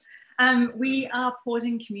We are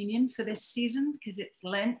pausing communion for this season because it's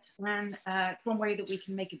Lent, and it's one way that we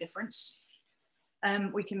can make a difference.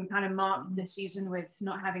 We can kind of mark the season with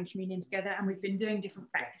not having communion together, and we've been doing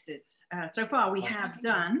different practices. So far, we have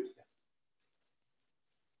done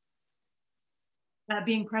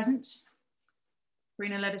being present.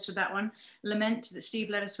 Karina led us with that one. Lament that Steve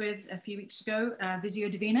led us with a few weeks ago. Visio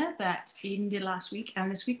Divina that Eden did last week, and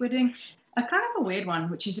this week we're doing a kind of a weird one,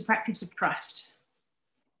 which is a practice of trust.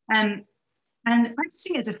 And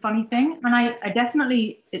practicing is a funny thing, and I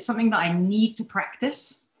definitely, it's something that I need to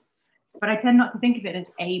practice, but I tend not to think of it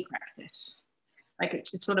as a practice. Like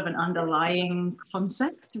it's sort of an underlying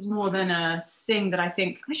concept more than a thing that I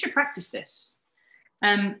think I should practice this.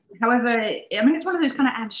 However, I mean, it's one of those kind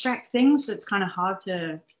of abstract things that's kind of hard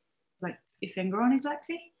to like put your finger on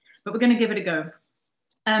exactly, but we're going to give it a go.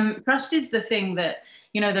 Trust is the thing that,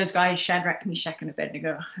 you know, those guys, Shadrach, Meshach, and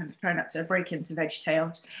Abednego, I'm trying not to break into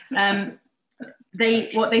VeggieTales.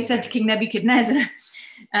 What they said to King Nebuchadnezzar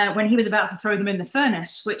when he was about to throw them in the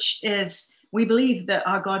furnace, which is, we believe that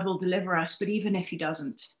our God will deliver us, but even if he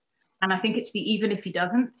doesn't. And I think it's the even if he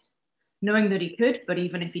doesn't, knowing that he could, but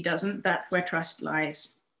even if he doesn't, that's where trust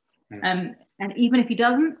lies. And even if he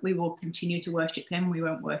doesn't, we will continue to worship him. We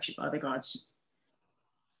won't worship other gods.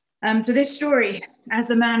 So this story, as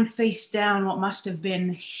the man faced down what must have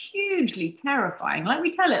been hugely terrifying, like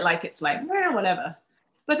we tell it like it's like, well, whatever.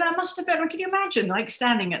 But that must have been, can you imagine, like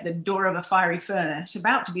standing at the door of a fiery furnace,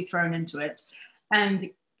 about to be thrown into it,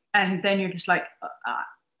 and then you're just like,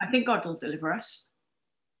 I think God will deliver us.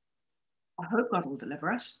 I hope God will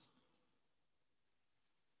deliver us.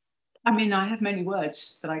 I mean, I have many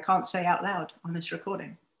words that I can't say out loud on this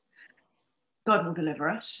recording. God will deliver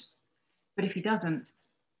us, but if he doesn't,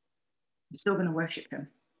 I'm still going to worship him.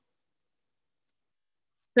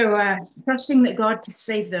 So trusting that God could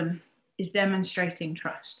save them is demonstrating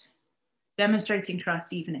trust. Demonstrating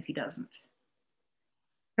trust even if he doesn't.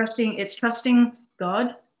 It's trusting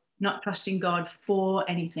God, not trusting God for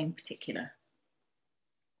anything particular.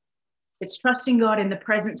 It's trusting God in the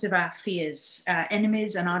presence of our fears, our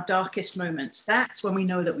enemies, and our darkest moments. That's when we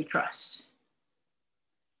know that we trust.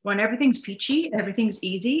 When everything's peachy, everything's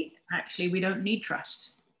easy, actually, we don't need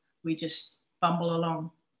trust. We just bumble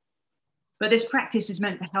along. But this practice is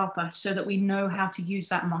meant to help us so that we know how to use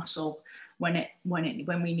that muscle when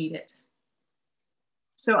we need it.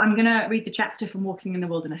 So I'm going to read the chapter from Walking in the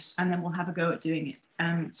Wilderness, and then we'll have a go at doing it.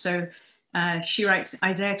 She writes,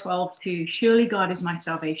 Isaiah 12:2, surely God is my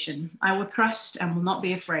salvation. I will trust and will not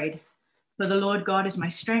be afraid. For the Lord God is my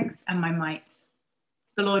strength and my might.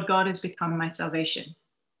 The Lord God has become my salvation.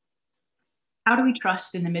 How do we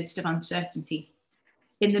trust in the midst of uncertainty?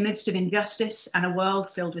 In the midst of injustice and a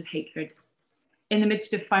world filled with hatred? In the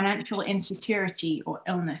midst of financial insecurity or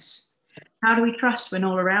illness? How do we trust when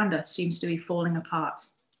all around us seems to be falling apart?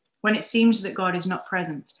 When it seems that God is not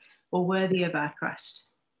present or worthy of our trust?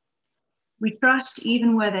 We trust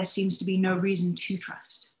even where there seems to be no reason to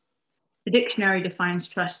trust. The dictionary defines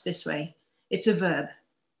trust this way. It's a verb.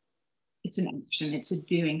 It's an action. It's a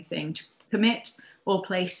doing thing, to commit or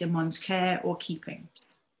place in one's care or keeping.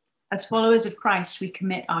 As followers of Christ, we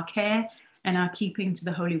commit our care and our keeping to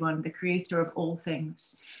the Holy One, the creator of all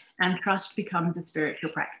things, and trust becomes a spiritual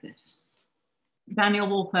practice. Daniel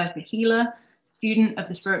Wolpert, a healer, student of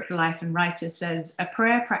the spiritual life and writer, says, a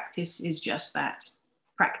prayer practice is just that,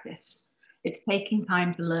 practice. It's taking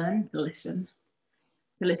time to learn, to listen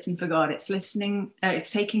for God. It's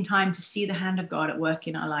taking time to see the hand of God at work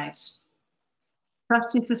in our lives.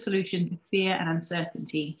 Trust is the solution to fear and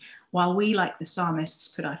uncertainty, while we, like the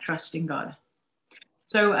psalmists, put our trust in God.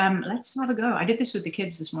 So let's have a go. I did this with the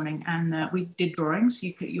kids this morning, and we did drawings.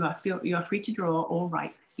 You are free to draw or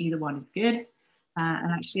write. Either one is good.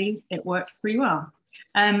 And actually, it worked pretty well.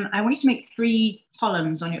 I want you to make 3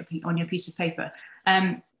 columns on your piece of paper.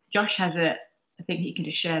 Josh has a thing he can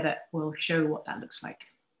just share that will show what that looks like.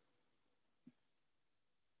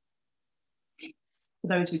 For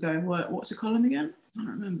those who go, what's a column again? I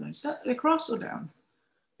don't remember. Is that across or down?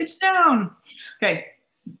 It's down. Okay.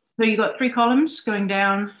 So you've got 3 columns going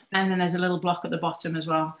down, and then there's a little block at the bottom as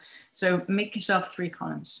well. So make yourself 3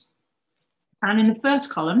 columns. And in the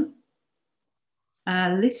first column,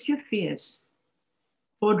 list your fears,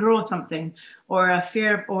 or draw something, or a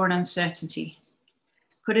fear or an uncertainty.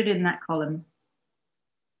 Put it in that column.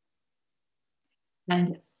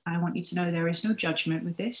 And I want you to know there is no judgment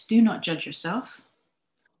with this. Do not judge yourself.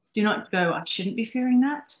 Do not go, I shouldn't be fearing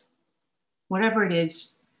that. Whatever it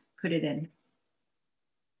is, put it in.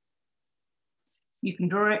 You can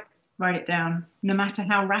draw it, write it down. No matter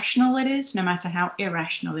how rational it is, no matter how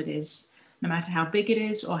irrational it is, no matter how big it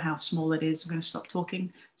is or how small it is. I'm going to stop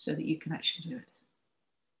talking so that you can actually do it.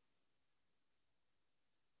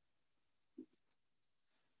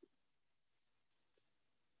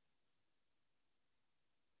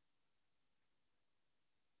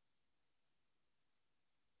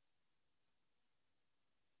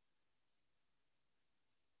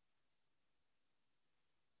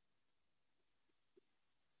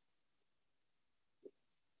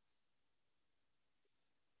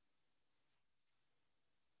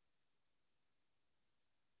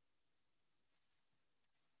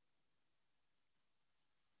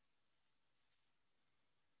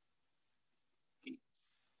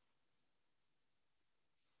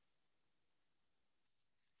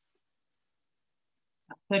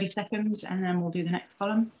 About 30 seconds, and then we'll do the next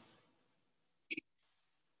column.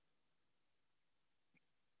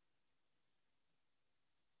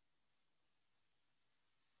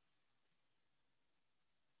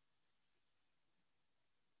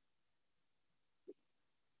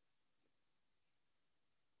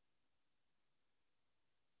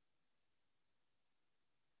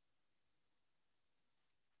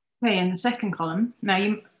 Okay, in the second column, now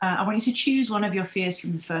I want you to choose one of your fears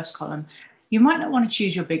from the first column. You might not want to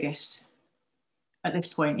choose your biggest at this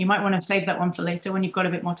point. You might want to save that one for later when you've got a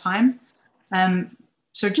bit more time.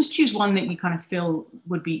 So just choose one that you kind of feel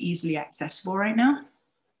would be easily accessible right now.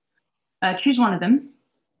 Choose one of them.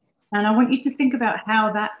 And I want you to think about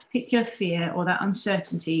how that particular fear or that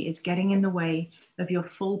uncertainty is getting in the way of your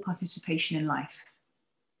full participation in life.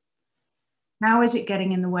 How is it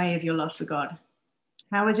getting in the way of your love for God?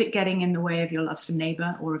 How is it getting in the way of your love for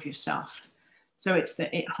neighbor or of yourself? So it's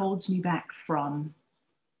that it holds me back from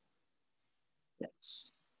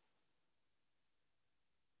this.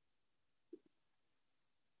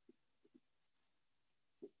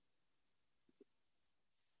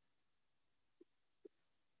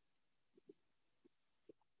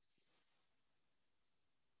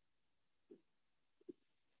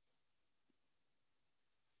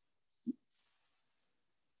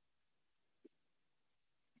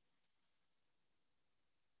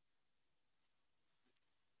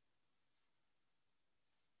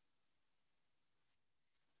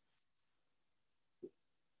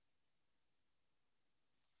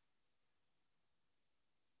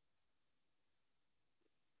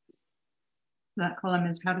 That column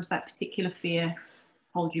is, how does that particular fear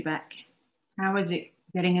hold you back? How is it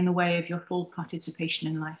getting in the way of your full participation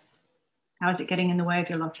in life? How is it getting in the way of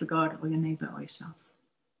your love for God or your neighbor or yourself?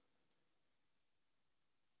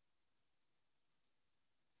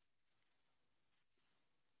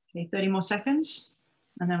 Okay, 30 more seconds,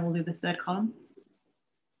 and then we'll do the third column.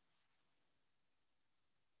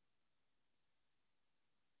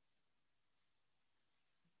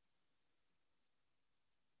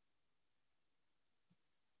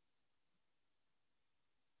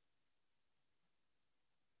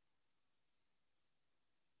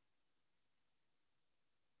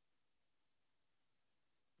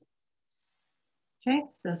 Okay,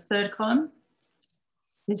 the third column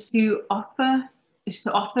is to offer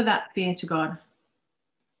that fear to God,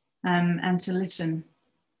 and to listen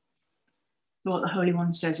to what the Holy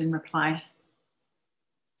One says in reply.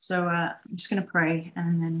 So I'm just going to pray,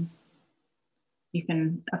 and then you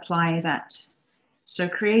can apply that. So,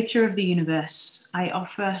 Creator of the universe, I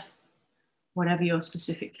offer whatever your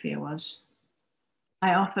specific fear was.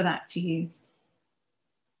 I offer that to you.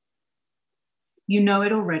 You know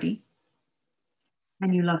it already,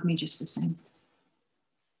 and you love me just the same.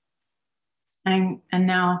 And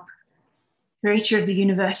now, Creator of the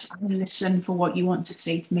universe, I listen for what you want to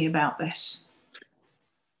say to me about this.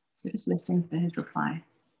 So just listening for his reply.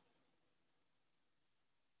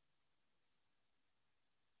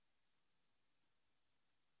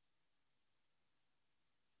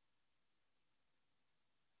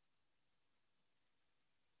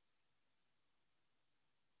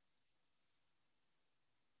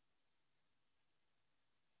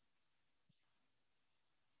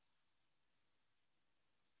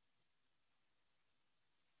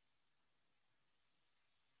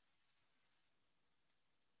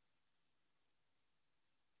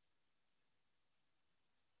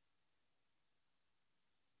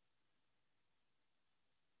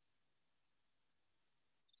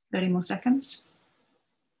 Just 30 more seconds.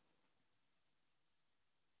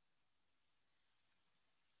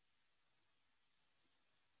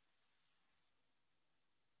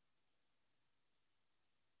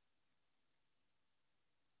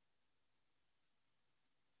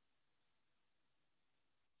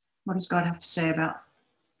 What does God have to say about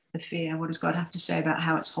the fear? What does God have to say about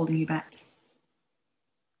how it's holding you back?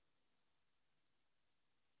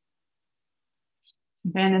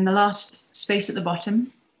 And in the last space at the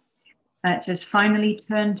bottom, it says, finally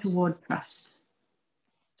turn toward trust.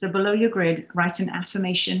 So below your grid, write an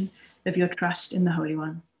affirmation of your trust in the Holy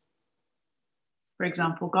One. For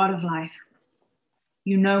example, God of life,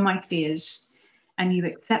 you know my fears, and you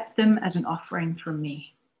accept them as an offering from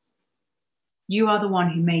me. You are the one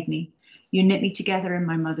who made me. You knit me together in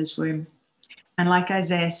my mother's womb. And like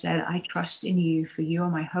Isaiah said, I trust in you, for you are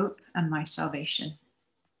my hope and my salvation.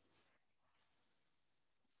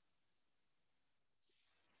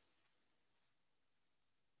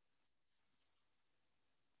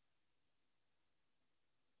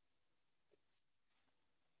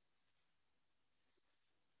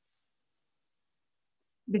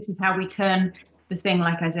 This is how we turn the thing,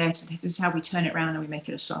 like Isaiah said, this is how we turn it around and we make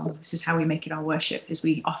it a song. This is how we make it our worship, is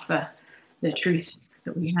we offer the truth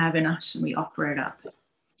that we have in us and we offer it up.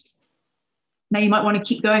 Now you might want to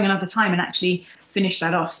keep going another time and actually finish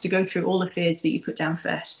that off, to go through all the fears that you put down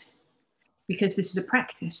first, because this is a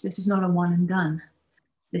practice. This is not a one and done.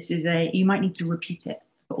 You might need to repeat it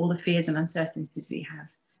for all the fears and uncertainties that you have.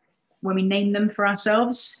 When we name them for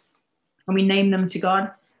ourselves, when we name them to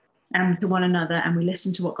God and to one another, and we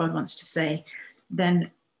listen to what God wants to say, then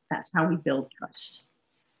that's how we build trust.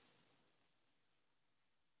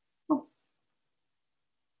 Cool.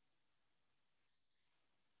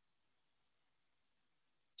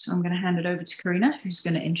 So I'm going to hand it over to Karina, who's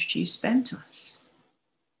going to introduce Ben to us.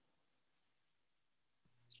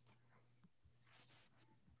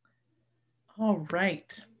 All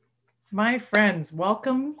right. My friends,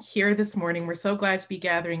 welcome here this morning. We're so glad to be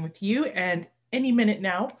gathering with you. And any minute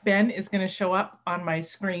now, Ben is going to show up on my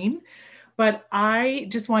screen. But I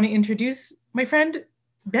just want to introduce my friend,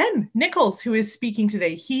 Ben Nichols, who is speaking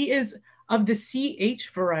today. He is of the CH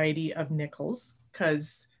variety of Nichols,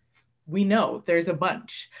 because we know there's a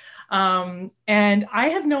bunch. And I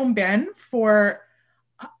have known Ben for,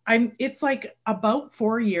 it's like about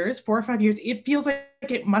 4 years, 4 or 5 years. It feels like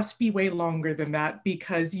it must be way longer than that,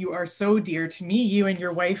 because you are so dear to me. You and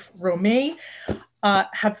your wife, Romay,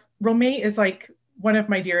 Romay is like one of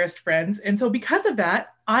my dearest friends. And so because of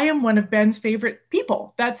that, I am one of Ben's favorite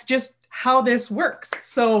people. That's just how this works.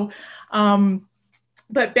 So,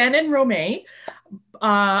 but Ben and Romay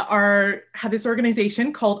have this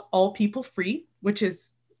organization called All People Free, which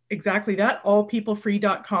is exactly that,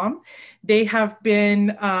 allpeoplefree.com. They have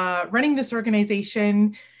been running this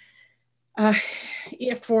organization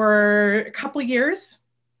for a couple of years,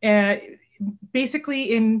 basically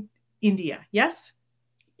in India. Yes?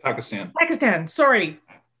 Pakistan, sorry.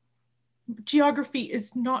 Geography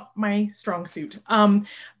is not my strong suit.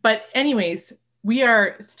 But anyways, we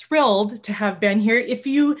are thrilled to have Ben here. If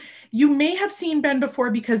you may have seen Ben before,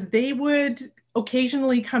 because they would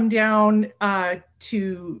occasionally come down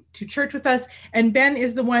to church with us. And Ben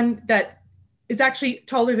is the one that is actually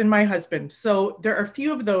taller than my husband. So there are a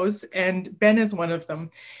few of those, and Ben is one of them.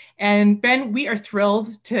 And Ben, we are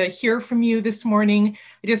thrilled to hear from you this morning.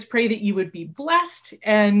 I just pray that you would be blessed,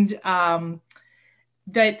 and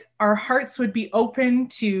that our hearts would be open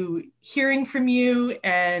to hearing from you.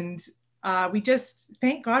 And we just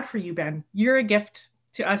thank God for you, Ben. You're a gift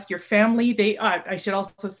to us, your family. I should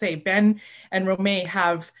also say, Ben and Romay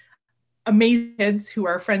have amazing kids who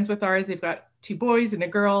are friends with ours. They've got 2 boys and a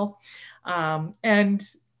girl. And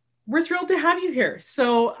we're thrilled to have you here.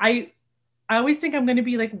 So I always think I'm going to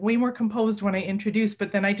be like way more composed when I introduce,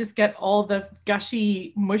 but then I just get all the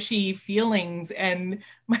gushy, mushy feelings, and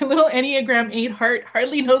my little Enneagram 8 heart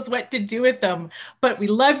hardly knows what to do with them. But we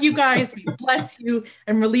love you guys. We bless you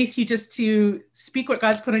and release you just to speak what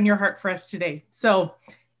God's put on your heart for us today. So,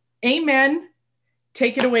 amen.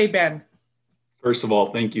 Take it away, Ben. First of all,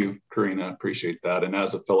 thank you, Karina. Appreciate that. And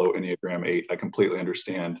as a fellow Enneagram 8, I completely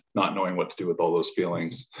understand not knowing what to do with all those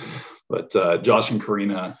feelings. But Josh and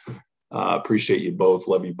Karina, appreciate you both.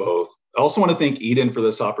 Love you both. I also want to thank Eden for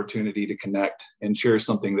this opportunity to connect and share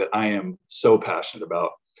something that I am so passionate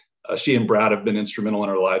about. She and Brad have been instrumental in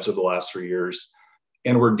our lives over the last 3 years,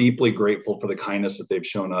 and we're deeply grateful for the kindness that they've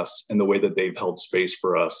shown us and the way that they've held space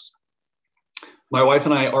for us. My wife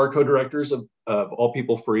and I are co-directors of All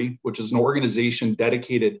People Free, which is an organization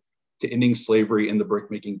dedicated to ending slavery in the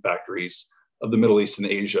brick-making factories of the Middle East and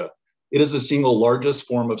Asia. It is the single largest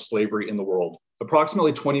form of slavery in the world.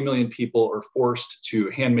 Approximately 20 million people are forced to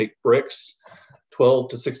hand make bricks 12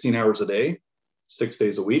 to 16 hours a day, 6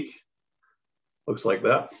 days a week. Looks like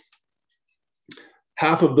that.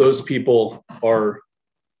 Half of those people are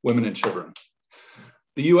women and children.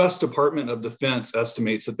 The US Department of Defense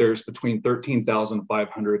estimates that there's between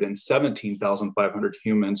 13,500 and 17,500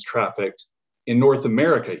 humans trafficked in North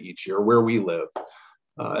America each year, where we live.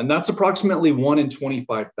 And that's approximately 1 in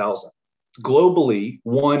 25,000. Globally,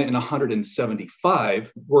 1 in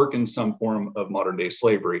 175 work in some form of modern day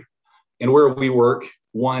slavery. And where we work,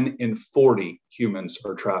 1 in 40 humans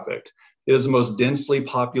are trafficked. It is the most densely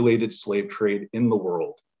populated slave trade in the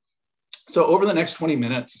world. So over the next 20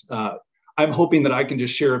 minutes, I'm hoping that I can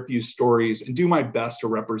just share a few stories and do my best to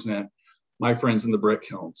represent my friends in the brick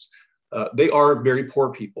kilns. They are very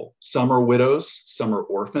poor people. Some are widows, some are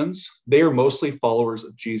orphans. They are mostly followers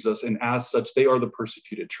of Jesus, and as such, they are the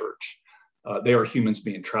persecuted church. They are humans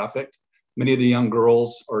being trafficked. Many of the young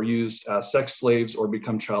girls are used as sex slaves or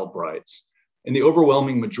become child brides. And the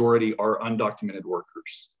overwhelming majority are undocumented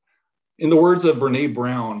workers. In the words of Brene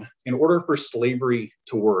Brown, in order for slavery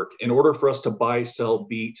to work, in order for us to buy, sell,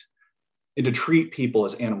 beat, and to treat people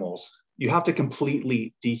as animals, you have to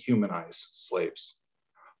completely dehumanize slaves.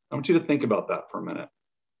 I want you to think about that for a minute.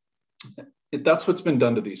 That's what's been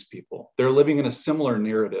done to these people. They're living in a similar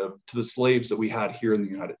narrative to the slaves that we had here in the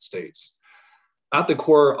United States. At the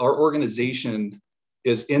core, our organization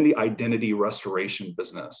is in the identity restoration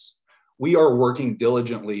business. We are working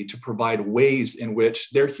diligently to provide ways in which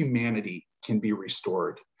their humanity can be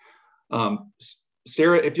restored.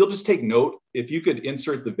 Sarah, if you'll just take note, if you could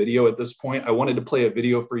insert the video at this point. I wanted to play a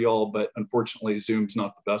video for y'all, but unfortunately Zoom's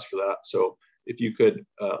not the best for that. So if you could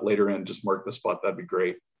later in just mark the spot, that'd be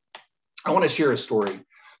great. I want to share a story.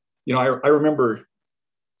 You know, I remember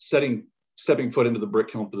stepping foot into the brick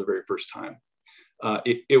kiln for the very first time.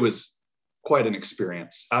 It was quite an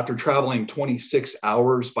experience. After traveling 26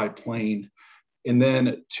 hours by plane and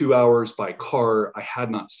then 2 hours by car, I had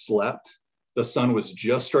not slept. The sun was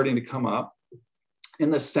just starting to come up,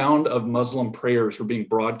 and the sound of Muslim prayers were being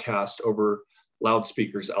broadcast over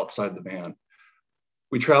loudspeakers outside the van.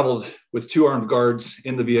 We traveled with 2 armed guards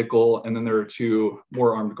in the vehicle, and then there were 2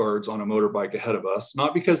 more armed guards on a motorbike ahead of us,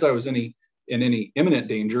 not because I was in any imminent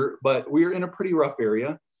danger, but we were in a pretty rough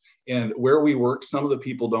area. And where we work, some of the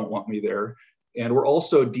people don't want me there. And we're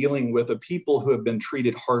also dealing with a people who have been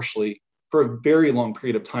treated harshly for a very long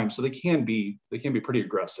period of time. So they can be pretty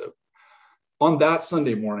aggressive. On that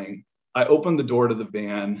Sunday morning, I opened the door to the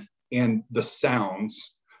van, and the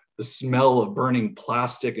sounds, the smell of burning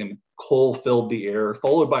plastic and coal filled the air,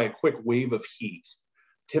 followed by a quick wave of heat.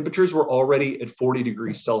 Temperatures were already at 40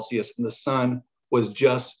 degrees Celsius, and the sun was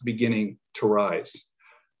just beginning to rise.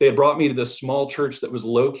 They had brought me to this small church that was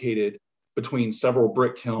located between several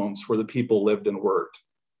brick kilns where the people lived and worked.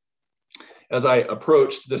 As I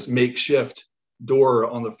approached this makeshift door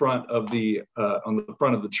on the front of the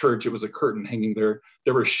church, it was a curtain hanging there.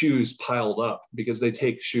 There were shoes piled up because they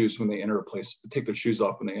take shoes when they enter a place, take their shoes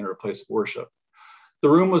off when they enter a place of worship. The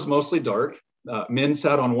room was mostly dark. Men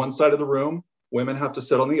sat on one side of the room. Women have to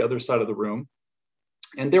sit on the other side of the room.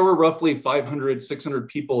 And there were roughly 500, 600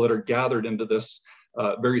 people that are gathered into this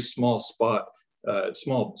very small spot,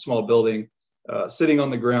 small building, sitting on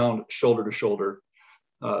the ground, shoulder to shoulder.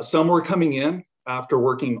 Some were coming in after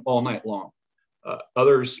working all night long.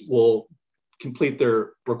 Others will complete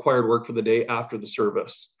their required work for the day after the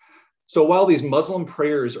service. So while these Muslim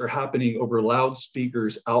prayers are happening over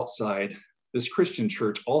loudspeakers outside, this Christian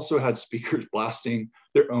church also had speakers blasting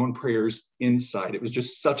their own prayers inside. It was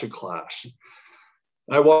just such a clash.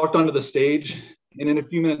 I walked onto the stage, and in a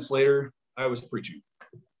few minutes later, I was preaching.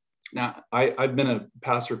 Now, I've been a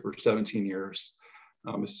pastor for 17 years.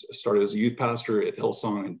 I started as a youth pastor at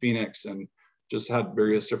Hillsong in Phoenix and just had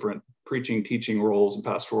various different preaching, teaching roles and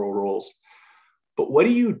pastoral roles. But what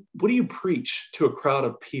do you preach to a crowd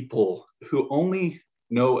of people who only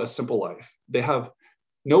know a simple life? They have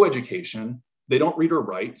no education. They don't read or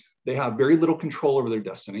write. They have very little control over their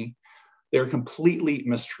destiny. They're completely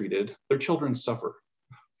mistreated. Their children suffer.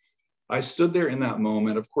 I stood there in that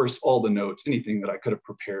moment. Of course, all the notes, anything that I could have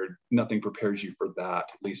prepared, nothing prepares you for that,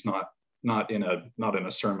 at least not in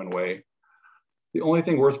a sermon way. The only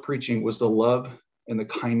thing worth preaching was the love and the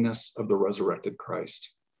kindness of the resurrected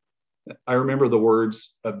Christ. I remember the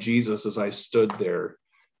words of Jesus as I stood there,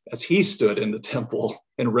 as he stood in the temple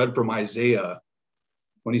and read from Isaiah,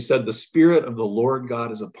 when he said, "The Spirit of the Lord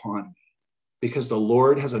God is upon me, because the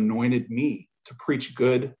Lord has anointed me to preach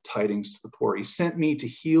good tidings to the poor. He sent me to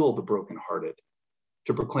heal the brokenhearted,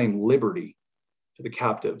 to proclaim liberty to the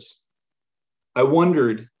captives." I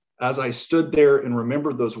wondered, as I stood there and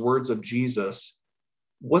remembered those words of Jesus,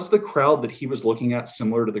 was the crowd that he was looking at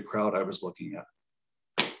similar to the crowd I was looking at?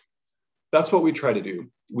 That's what we try to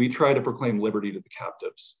do. We try to proclaim liberty to the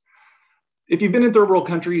captives. If you've been in third world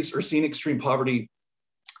countries or seen extreme poverty,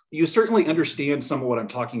 you certainly understand some of what I'm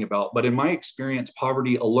talking about, but in my experience,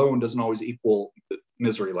 poverty alone doesn't always equal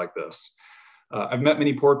misery like this. I've met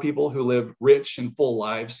many poor people who live rich and full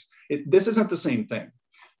lives. This isn't the same thing.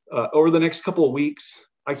 Over the next couple of weeks,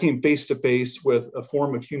 I came face to face with a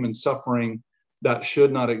form of human suffering that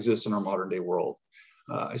should not exist in our modern day world.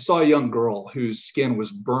 I saw a young girl whose skin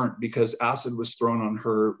was burnt because acid was thrown on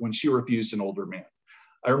her when she refused an older man.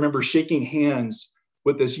 I remember shaking hands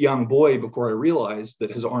with this young boy before I realized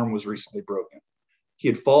that his arm was recently broken. He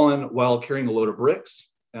had fallen while carrying a load of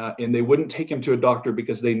bricks, and they wouldn't take him to a doctor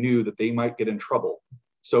because they knew that they might get in trouble.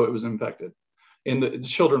 So it was infected. And the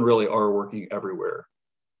children really are working everywhere.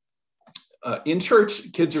 In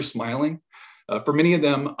church, kids are smiling. For many of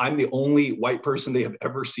them, I'm the only white person they have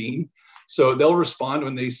ever seen. So they'll respond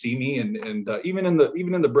when they see me, and even in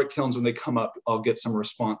the brick kilns, when they come up, I'll get some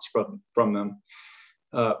response from them.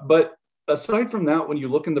 But aside from that, when you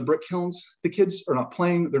look in the brick kilns, the kids are not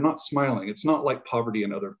playing, they're not smiling. It's not like poverty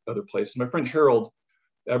in other places. My friend Harold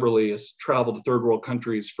Eberly has traveled to third world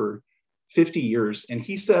countries for 50 years, and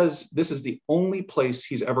he says this is the only place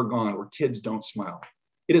he's ever gone where kids don't smile.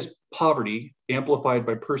 It is poverty amplified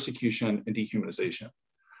by persecution and dehumanization.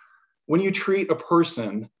 When you treat a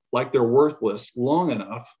person like they're worthless long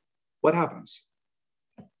enough, what happens?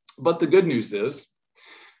 But the good news is,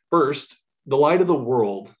 first, the light of the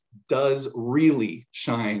world does really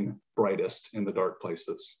shine brightest in the dark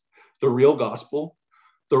places. The real gospel,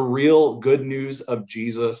 the real good news of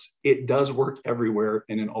Jesus, it does work everywhere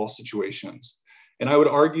and in all situations. And I would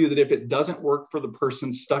argue that if it doesn't work for the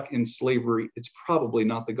person stuck in slavery, it's probably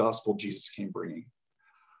not the gospel Jesus came bringing.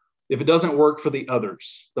 If it doesn't work for the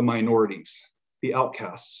others, the minorities, the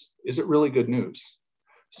outcasts, is it really good news?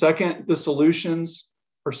 Second, the solutions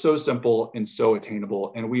are so simple and so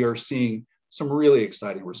attainable, and we are seeing some really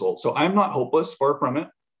exciting results. So I'm not hopeless, far from it,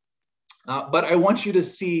 but I want you to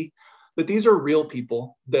see that these are real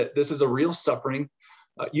people, that this is a real suffering.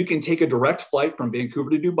 You can take a direct flight from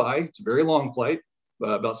Vancouver to Dubai. It's a very long flight,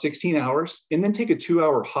 about 16 hours, and then take a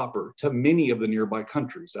 2-hour hopper to many of the nearby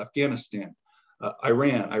countries, Afghanistan,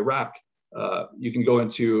 Iran, Iraq. You can go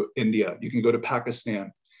into India, you can go to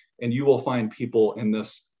Pakistan, and you will find people in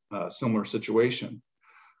this similar situation.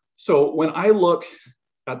 So when I look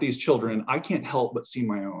at these children, I can't help but see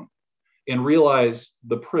my own and realize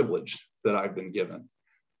the privilege that I've been given.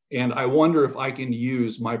 And I wonder if I can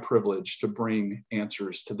use my privilege to bring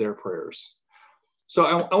answers to their prayers. So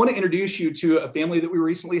I want to introduce you to a family that we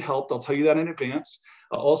recently helped. I'll tell you that in advance.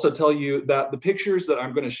 I'll also tell you that the pictures that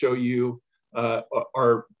I'm going to show you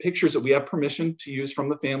are pictures that we have permission to use from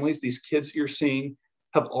the families. These kids you're seeing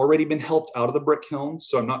have already been helped out of the brick kilns.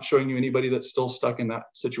 So I'm not showing you anybody that's still stuck in that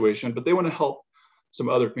situation, but they want to help some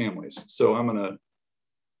other families. So I'm going to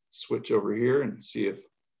switch over here and see if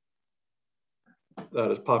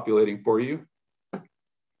that is populating for you.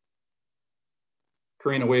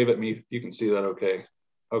 Karina, wave at me if you can see that okay.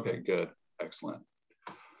 Okay, good, excellent.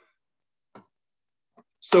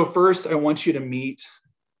 So first, I want you to meet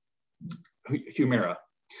Humira.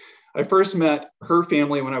 I first met her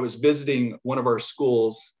family when I was visiting one of our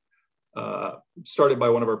schools, started by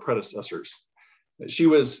one of our predecessors. She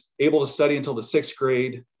was able to study until the 6th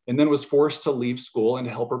grade and then was forced to leave school and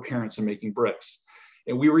to help her parents in making bricks.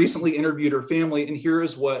 And we recently interviewed her family, and here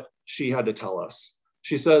is what she had to tell us.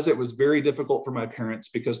 She says, it was very difficult for my parents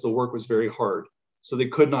because the work was very hard, so they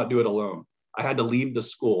could not do it alone. I had to leave the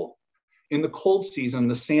school. In the cold season,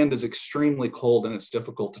 the sand is extremely cold and it's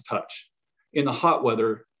difficult to touch. In the hot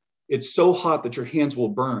weather, it's so hot that your hands will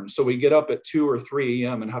burn. So we get up at 2 or 3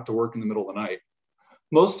 a.m. and have to work in the middle of the night.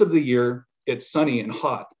 Most of the year, it's sunny and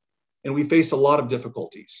hot, and we face a lot of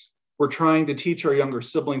difficulties. We're trying to teach our younger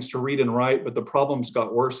siblings to read and write, but the problems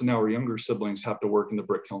got worse, and now our younger siblings have to work in the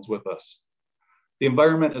brick kilns with us. The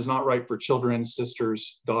environment is not right for children,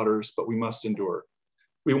 sisters, daughters, but we must endure.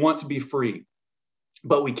 We want to be free,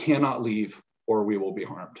 but we cannot leave or we will be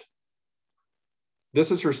harmed. This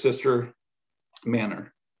is her sister,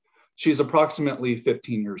 Manor. She's approximately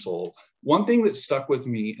 15 years old. One thing that stuck with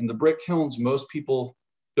me, in the brick kilns, most people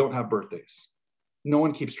don't have birthdays. No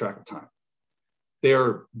one keeps track of time. They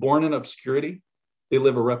are born in obscurity. They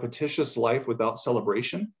live a repetitious life without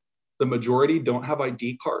celebration. The majority don't have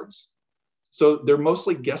ID cards. So they're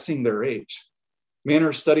mostly guessing their age.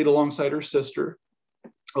 Manor studied alongside her sister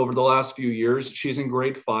over the last few years. She's in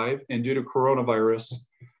grade 5, and due to coronavirus,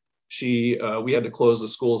 we had to close the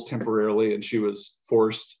schools temporarily, and she was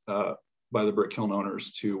forced by the brick kiln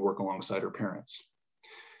owners to work alongside her parents.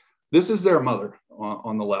 This is their mother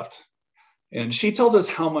on the left. And she tells us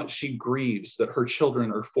how much she grieves that her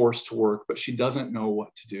children are forced to work, but she doesn't know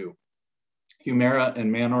what to do. Humira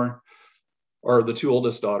and Manor are the 2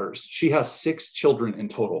 oldest daughters. She has 6 children in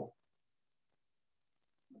total.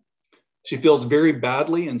 She feels very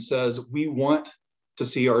badly and says, we want to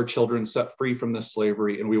see our children set free from this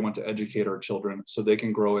slavery, and we want to educate our children so they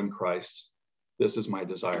can grow in Christ. This is my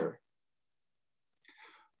desire.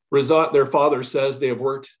 Razat, their father, says they have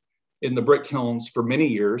worked in the brick kilns for many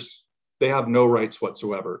years. They have no rights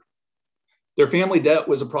whatsoever. Their family debt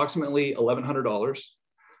was approximately $1,100.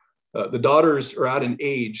 The daughters are at an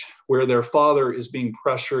age where their father is being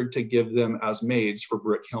pressured to give them as maids for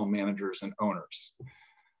brick kiln managers and owners.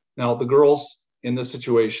 Now, the girls in this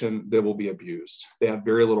situation, they will be abused. They have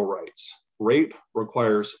very little rights. Rape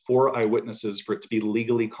requires 4 eyewitnesses for it to be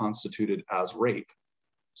legally constituted as rape.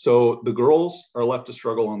 So the girls are left to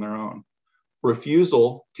struggle on their own.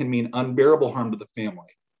 Refusal can mean unbearable harm to the family.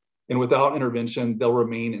 And without intervention, they'll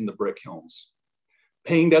remain in the brick kilns.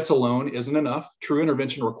 Paying debts alone isn't enough. True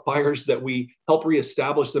intervention requires that we help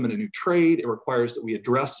reestablish them in a new trade. It requires that we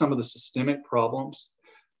address some of the systemic problems.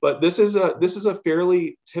 But this is a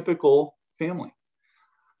fairly typical family.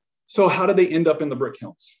 So how do they end up in the brick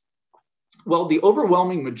kilns? Well, the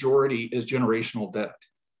overwhelming majority is generational debt.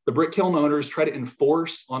 The brick kiln owners try to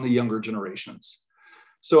enforce on the younger generations.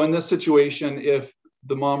 So in this situation, if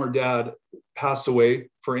the mom or dad passed away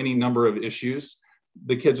for any number of issues,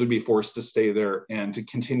 the kids would be forced to stay there and to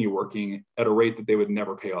continue working at a rate that they would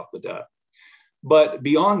never pay off the debt. But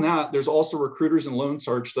beyond that, there's also recruiters and loan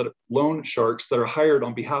sharks that are hired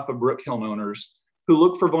on behalf of brick kiln owners who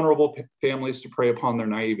look for vulnerable families to prey upon their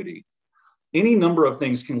naivety. Any number of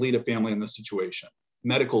things can lead a family in this situation: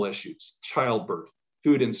 medical issues, childbirth,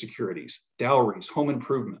 food insecurities, dowries, home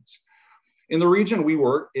improvements. In the region we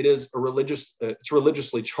work, it's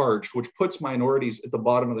religiously charged, which puts minorities at the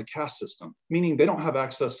bottom of the caste system, meaning they don't have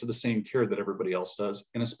access to the same care that everybody else does,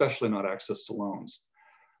 and especially not access to loans.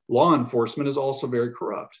 Law enforcement is also very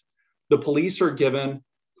corrupt. The police are given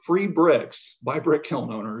free bricks by brick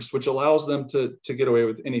kiln owners, which allows them to get away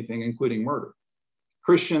with anything, including murder.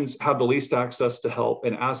 Christians have the least access to help,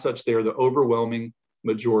 and as such, they are the overwhelming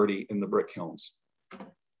majority in the brick kilns.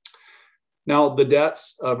 Now, the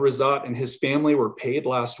debts of Razat and his family were paid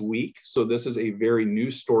last week, so this is a very new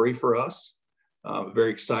story for us, a very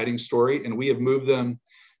exciting story, and we have moved them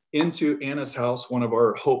into Anna's house, one of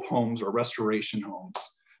our Hope homes or restoration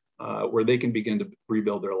homes, where they can begin to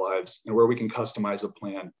rebuild their lives and where we can customize a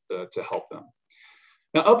plan to help them.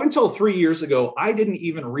 Now, up until 3 years ago, I didn't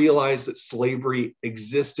even realize that slavery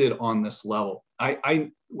existed on this level.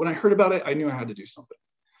 When I heard about it, I knew I had to do something.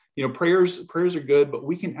 You know, prayers are good, but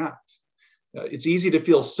we can act. It's easy to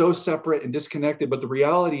feel so separate and disconnected, but the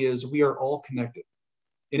reality is we are all connected.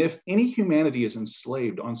 And if any humanity is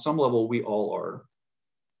enslaved on some level, we all are.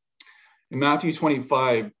 In Matthew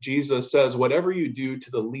 25, Jesus says, "Whatever you do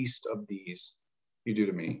to the least of these, you do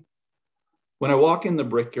to me." When I walk in the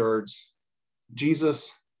brickyards,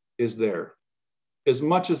 Jesus is there. As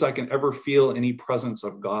much as I can ever feel any presence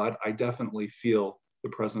of God, I definitely feel the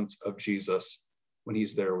presence of Jesus when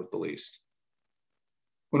he's there with the least.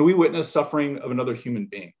 When we witness suffering of another human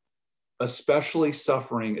being, especially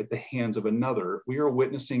suffering at the hands of another, we are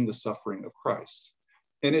witnessing the suffering of Christ.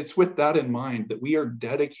 And it's with that in mind that we are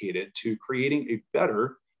dedicated to creating a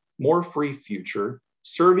better, more free future,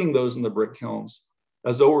 serving those in the brick kilns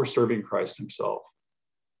as though we're serving Christ himself.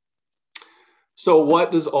 So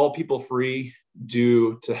what does All People Free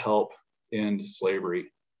do to help end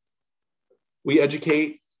slavery? We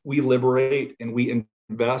educate, we liberate, and we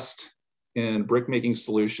invest in brick-making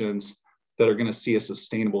solutions that are going to see a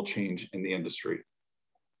sustainable change in the industry.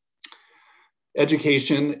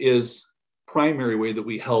 Education is primary way that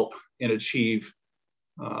we help and achieve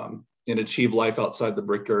life outside the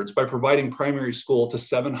brickyards. By providing primary school to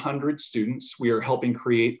 700 students, we are helping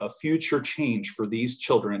create a future change for these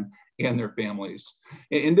children and their families.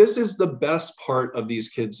 And this is the best part of these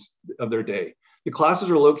kids of their day. The classes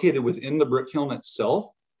are located within the brick kiln itself,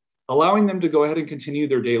 allowing them to go ahead and continue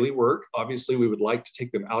their daily work. Obviously, we would like to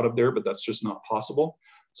take them out of there, but that's just not possible.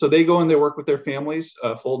 So they go and they work with their families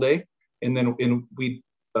a full day, and then we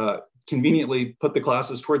conveniently put the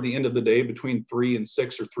classes toward the end of the day between 3 and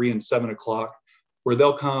 6 or 3 and 7 o'clock, where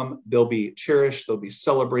they'll come, they'll be cherished, they'll be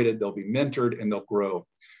celebrated, they'll be mentored, and they'll grow.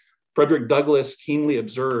 Frederick Douglass keenly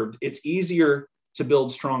observed, it's easier to build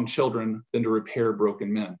strong children than to repair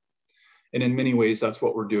broken men. And in many ways, that's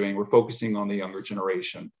what we're doing. We're focusing on the younger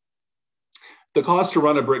generation. The cost to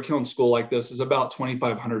run a brick kiln school like this is about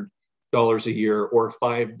 $2,500 a year or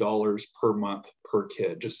 $5 per month per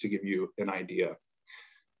kid, just to give you an idea.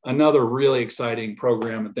 Another really exciting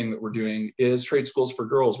program and thing that we're doing is trade schools for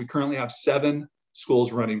girls. We currently have 7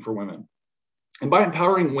 schools running for women. And by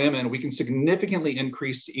empowering women, we can significantly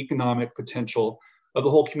increase the economic potential of the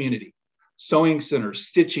whole community. Sewing centers,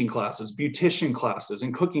 stitching classes, beautician classes,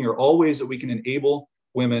 and cooking are all ways that we can enable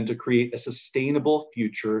women to create a sustainable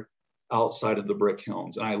future outside of the brick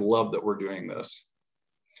kilns. And I love that we're doing this.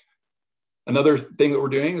 Another thing that we're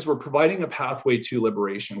doing is we're providing a pathway to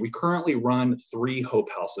liberation. We currently run 3 Hope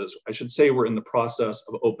Houses. I should say we're in the process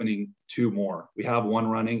of opening 2 more. We have one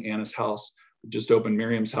running, Anna's house. We just opened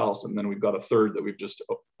Miriam's house, and then we've got a 3rd that we've just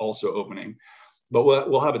also opening. But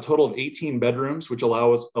we'll have a total of 18 bedrooms, which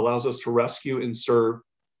allows us to rescue and serve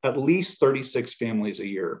at least 36 families a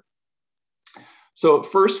year. So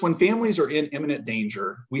first, when families are in imminent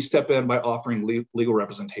danger, we step in by offering legal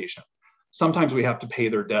representation. Sometimes we have to pay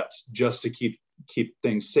their debts just to keep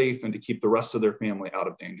things safe and to keep the rest of their family out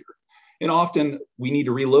of danger. And often we need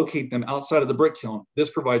to relocate them outside of the brick kiln. This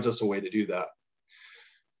provides us a way to do that.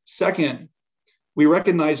 Second, we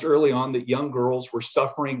recognized early on that young girls were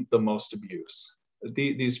suffering the most abuse.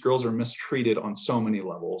 These girls are mistreated on so many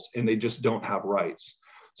levels, and they just don't have rights.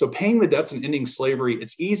 So paying the debts and ending slavery,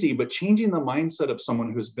 it's easy, but changing the mindset of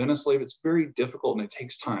someone who's been a slave, it's very difficult and it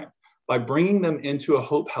takes time. By bringing them into a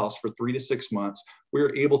Hope House for 3 to 6 months,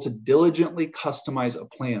 we're able to diligently customize a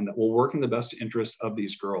plan that will work in the best interest of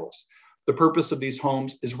these girls. The purpose of these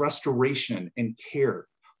homes is restoration and care.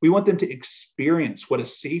 We want them to experience what a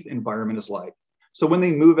safe environment is like. So when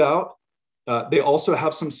they move out, they also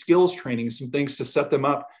have some skills training, some things to set them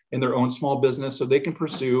up in their own small business so they can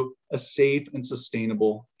pursue a safe and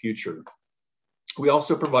sustainable future. We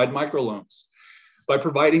also provide microloans. By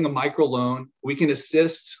providing a microloan, we can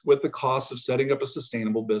assist with the cost of setting up a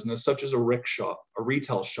sustainable business, such as a rickshaw, a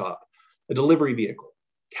retail shop, a delivery vehicle,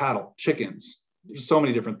 cattle, chickens. There's so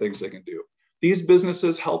many different things they can do. These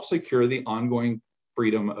businesses help secure the ongoing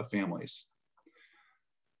freedom of families.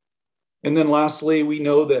 And then lastly, we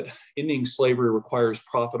know that ending slavery requires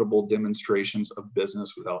profitable demonstrations of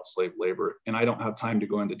business without slave labor. And I don't have time to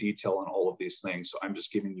go into detail on all of these things, so I'm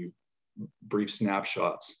just giving you brief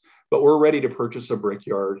snapshots. But we're ready to purchase a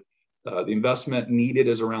brickyard. The investment needed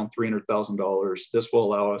is around $300,000. This will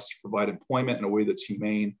allow us to provide employment in a way that's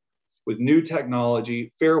humane. With new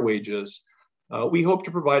technology, fair wages, we hope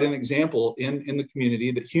to provide an example in the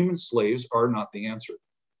community that human slaves are not the answer.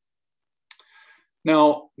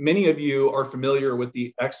 Now, many of you are familiar with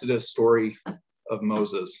the Exodus story of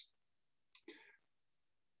Moses.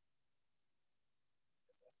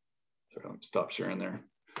 Sorry, let me stop sharing there.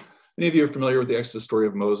 Many of you are familiar with the Exodus story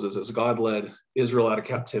of Moses as God led Israel out of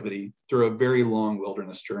captivity through a very long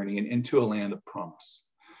wilderness journey and into a land of promise.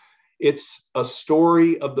 It's a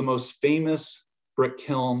story of the most famous brick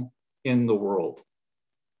kiln in the world.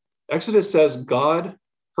 Exodus says God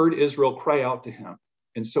heard Israel cry out to him,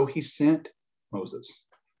 and so he sent Moses.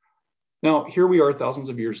 Now, here we are thousands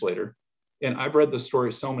of years later, and I've read the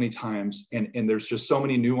story so many times, and there's just so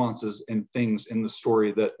many nuances and things in the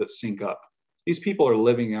story that sync up. These people are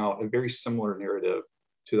living out a very similar narrative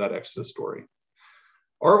to that Exodus story.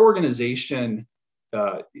 Our organization,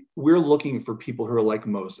 we're looking for people who are like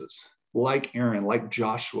Moses, like Aaron, like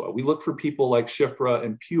Joshua. We look for people like Shiphrah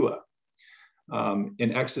and Puah.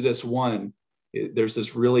 In Exodus 1, there's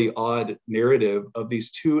this really odd narrative of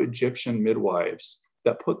these 2 Egyptian midwives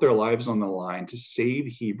that put their lives on the line to save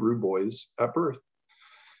Hebrew boys at birth.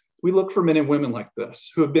 We look for men and women like this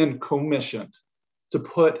who have been commissioned to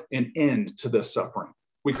put an end to this suffering.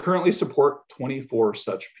 We currently support 24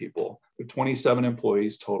 such people. We have 27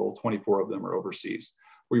 employees total, 24 of them are overseas.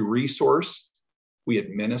 We resource, we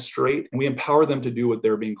administrate, and we empower them to do what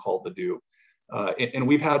they're being called to do. And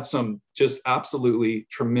we've had some just absolutely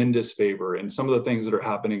tremendous favor, and some of the things that are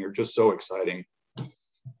happening are just so exciting.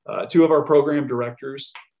 2 of our program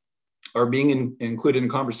directors are being included in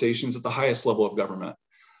conversations at the highest level of government.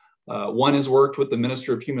 One has worked with the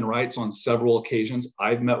Minister of Human Rights on several occasions.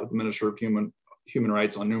 I've met with the Minister of Human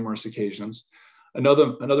Rights on numerous occasions.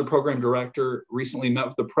 Another program director recently met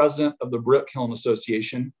with the president of the Brick Kiln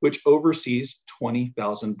Association, which oversees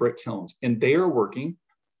 20,000 brick kilns, and they are working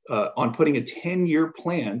on putting a 10-year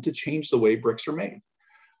plan to change the way bricks are made.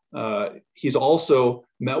 He's also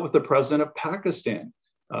met with the president of Pakistan.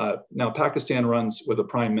 Now, Pakistan runs with a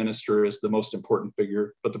prime minister as the most important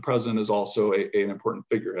figure, but the president is also an important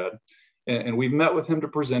figurehead. And we've met with him to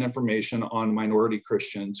present information on minority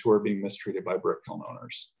Christians who are being mistreated by brick kiln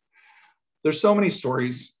owners. There's so many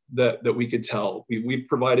stories that we could tell. We've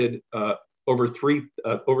provided over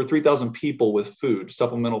 3,000 people with food,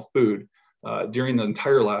 supplemental food, during the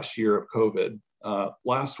entire last year of COVID.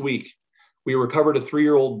 Last week, we recovered a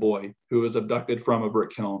 3-year-old boy who was abducted from a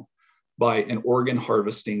brick kiln by an organ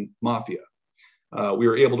harvesting mafia. We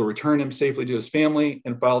were able to return him safely to his family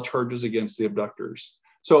and file charges against the abductors.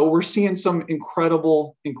 So we're seeing some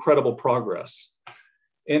incredible, incredible progress.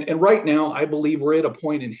 And right now, I believe we're at a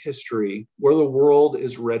point in history where the world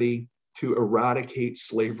is ready to eradicate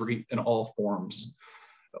slavery in all forms.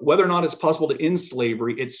 Whether or not it's possible to end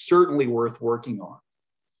slavery, it's certainly worth working on.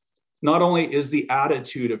 Not only is the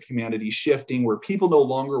attitude of humanity shifting where people no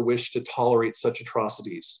longer wish to tolerate such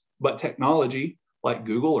atrocities, but technology like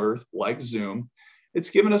Google Earth, like Zoom, it's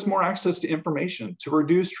given us more access to information, to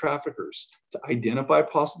reduce traffickers, to identify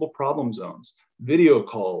possible problem zones, video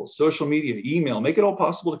calls, social media, email, make it all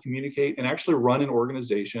possible to communicate and actually run an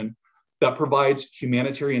organization that provides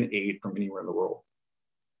humanitarian aid from anywhere in the world.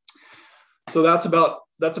 So that's about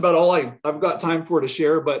all I've got time for to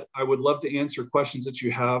share, but I would love to answer questions that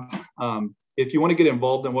you have. If you want to get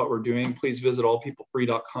involved in what we're doing, please visit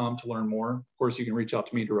allpeoplefree.com to learn more. Of course, you can reach out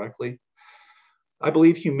to me directly. I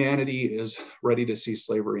believe humanity is ready to see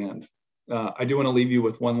slavery end. I do want to leave you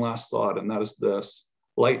with one last thought, and that is this: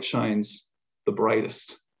 light shines the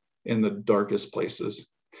brightest in the darkest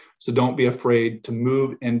places. So don't be afraid to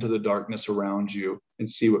move into the darkness around you and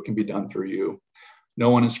see what can be done through you.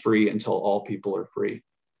 No one is free until all people are free.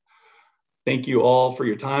 Thank you all for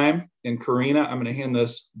your time. And Karina, I'm going to hand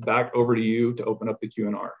this back over to you to open up the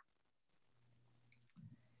Q&R.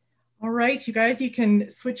 All right, you guys, you can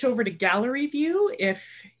switch over to gallery view if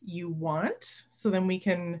you want. So then we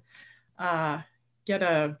can get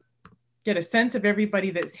a sense of everybody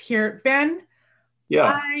that's here. Ben,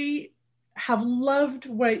 yeah, I have loved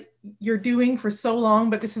what you're doing for so long,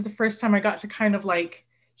 but this is the first time I got to kind of like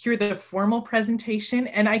hear the formal presentation.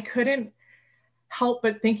 And I couldn't help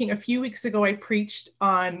but thinking a few weeks ago, I preached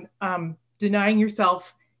on denying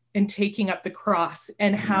yourself and taking up the cross,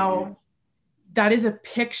 and how that is a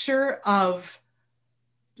picture of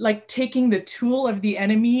like taking the tool of the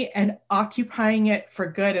enemy and occupying it for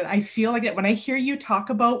good. And I feel like that when I hear you talk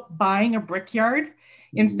about buying a brickyard,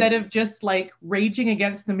 instead of just like raging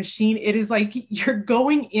against the machine, it is like you're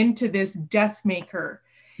going into this death maker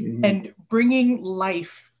and bringing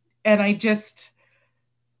life. And I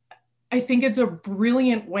think it's a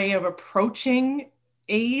brilliant way of approaching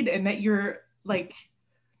aid, and that you're like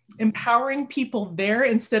empowering people there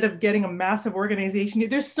instead of getting a massive organization.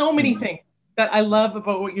 There's so many things that I love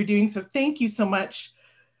about what you're doing. So thank you so much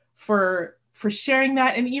for sharing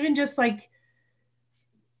that. And even just like,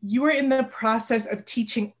 you are in the process of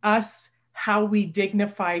teaching us how we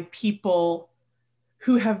dignify people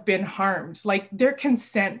who have been harmed. Like, their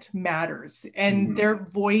consent matters, and their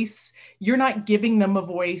voice, you're not giving them a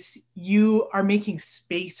voice, you are making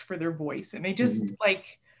space for their voice. And I just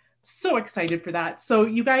like, so excited for that. So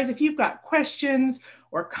you guys, if you've got questions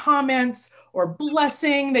or comments or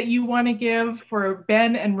blessing that you want to give for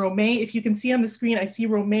Ben and Romay, if you can see on the screen, I see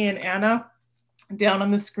Romay and Anna down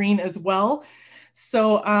on the screen as well.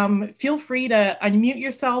 So feel free to unmute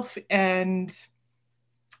yourself and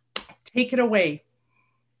take it away.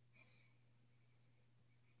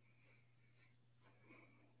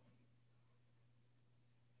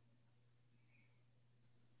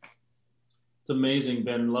 It's amazing,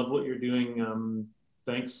 Ben. Love what you're doing.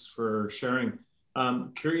 Thanks for sharing.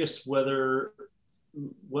 Curious whether,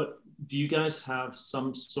 what do you guys have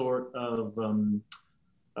some sort of,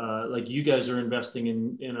 like you guys are investing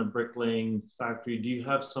in a bricklaying factory. Do you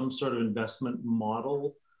have some sort of investment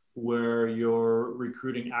model where you're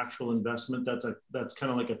recruiting actual investment? That's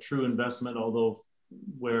kind of like a true investment, although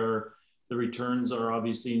where the returns are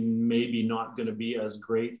obviously maybe not going to be as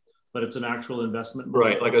great, but it's an actual investment model.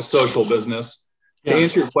 Right, like a social business. Yeah. To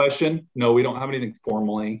answer your question, no, we don't have anything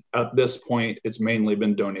formally. At this point, it's mainly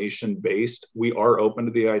been donation based. We are open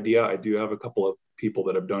to the idea. I do have a couple of people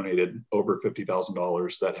that have donated over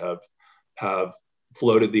 $50,000 that have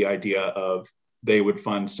floated the idea of they would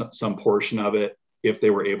fund some portion of it if they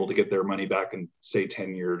were able to get their money back in, say,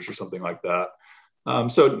 10 years or something like that.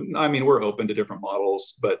 So, I mean, we're open to different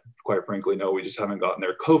models, but quite frankly, no, we just haven't gotten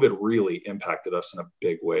there. COVID really impacted us in a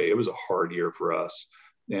big way. It was a hard year for us,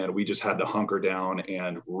 and we just had to hunker down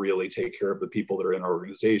and really take care of the people that are in our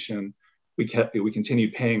organization. We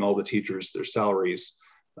continued paying all the teachers their salaries,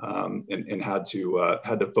 and had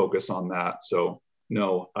to focus on that. So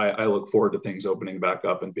no, I look forward to things opening back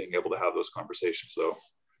up and being able to have those conversations though.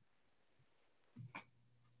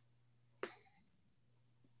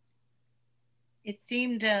 It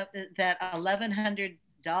seemed that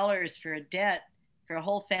 $1,100 for a debt for a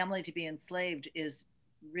whole family to be enslaved is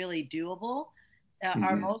really doable.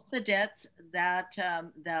 Are most of the debts that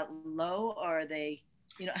low, or are they,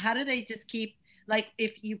 how do they just keep, like,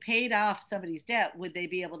 if you paid off somebody's debt, would they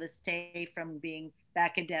be able to stay from being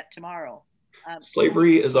back in debt tomorrow?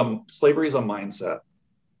 Slavery is a mindset.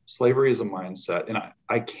 Slavery is a mindset, and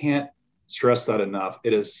I can't stress that enough.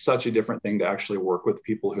 It is such a different thing to actually work with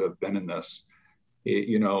people who have been in this.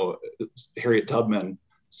 Harriet Tubman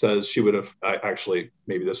says she would have, actually,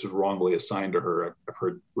 maybe this was wrongly assigned to her. I've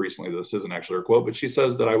heard recently this isn't actually her quote, but she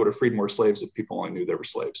says that I would have freed more slaves if people only knew they were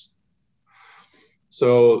slaves.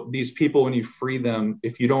 So these people, when you free them,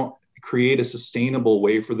 if you don't create a sustainable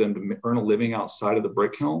way for them to earn a living outside of the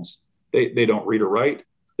brick kilns, they don't read or write.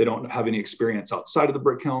 They don't have any experience outside of the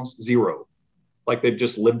brick kilns, zero. Like they've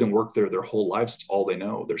just lived and worked there their whole lives. It's all they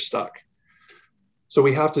know. They're stuck. So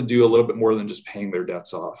we have to do a little bit more than just paying their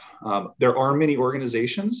debts off. There are many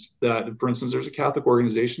organizations that, for instance, there's a Catholic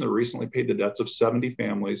organization that recently paid the debts of 70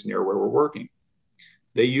 families near where we're working.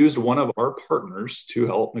 They used one of our partners to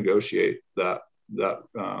help negotiate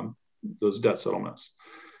those debt settlements.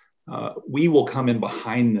 We will come in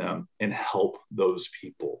behind them and help those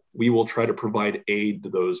people. We will try to provide aid to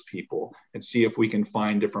those people and see if we can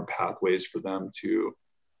find different pathways for them to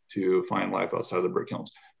find life outside of the brick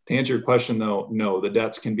kilns. To answer your question, though, no, the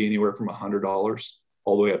debts can be anywhere from $100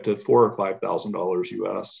 all the way up to $4,000 or $5,000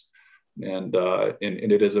 US, and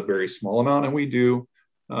it is a very small amount. And we do,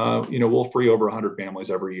 we'll free over 100 families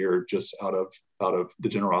every year just out of the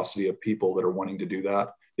generosity of people that are wanting to do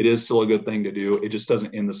that. It is still a good thing to do. It just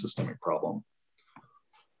doesn't end the systemic problem.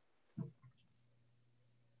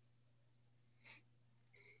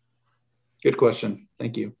 Good question.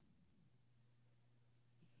 Thank you.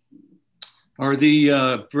 Are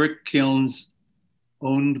the brick kilns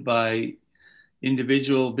owned by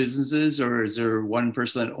individual businesses, or is there one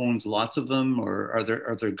person that owns lots of them, or are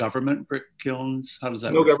there government brick kilns? How does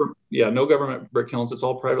that work? No government brick kilns. It's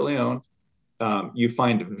all privately owned. You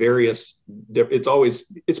find various,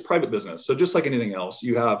 it's private business. So just like anything else,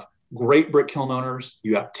 you have great brick kiln owners,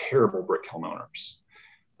 you have terrible brick kiln owners.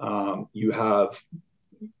 You have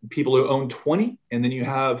people who own 20, and then you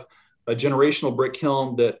have a generational brick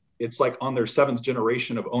kiln that it's like on their 7th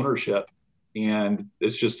generation of ownership, and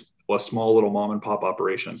it's just a small little mom and pop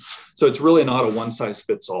operation. So it's really not a one size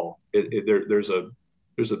fits all. There's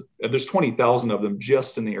 20,000 of them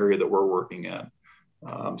just in the area that we're working in.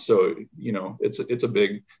 So, it's a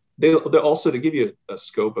big, they also, to give you a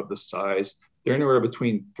scope of the size, they're anywhere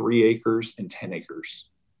between 3 acres and 10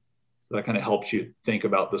 acres. So that kind of helps you think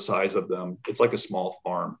about the size of them. It's like a small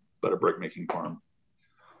farm, but a brick making farm.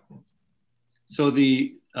 So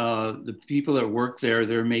the people that work there,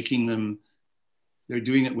 they're doing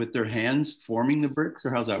it with their hands, forming the bricks,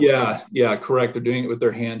 or how's that work? Yeah, correct. They're doing it with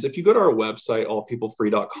their hands. If you go to our website,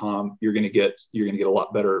 allpeoplefree.com, you're going to get a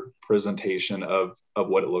lot better presentation of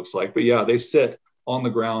what it looks like. But yeah, they sit on the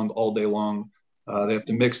ground all day long. They have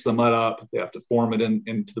to mix the mud up. They have to form it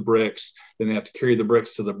into the bricks. Then they have to carry the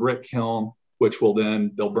bricks to the brick kiln, which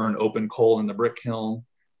they'll burn open coal in the brick kiln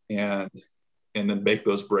and then bake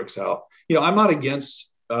those bricks out. I'm not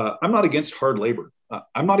against hard labor.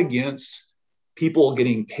 I'm not against people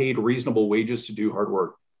getting paid reasonable wages to do hard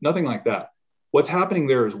work. Nothing like that. What's happening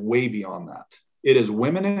there is way beyond that. It is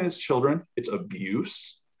women and its children. It's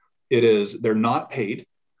abuse. They're not paid.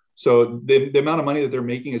 So the amount of money that they're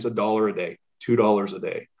making is $1 a day, $2 a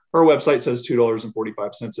day. Our website says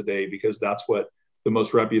 $2.45 a day because that's what the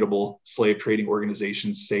most reputable slave trading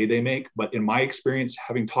organizations say they make. But in my experience,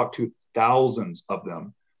 having talked to thousands of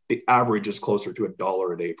them, the average is closer to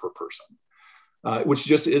 $1 a day per person. Which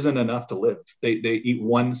just isn't enough to live. They eat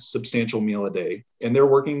one substantial meal a day, and they're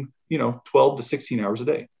working, 12 to 16 hours a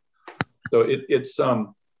day. So it's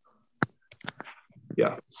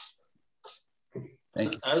yeah.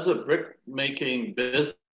 As a brick making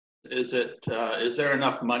business, is there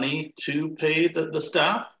enough money to pay the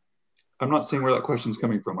staff? I'm not seeing where that question is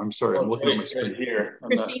coming from. I'm sorry. I'm looking at my screen here.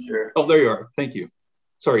 Christine. Sure. Oh, there you are. Thank you.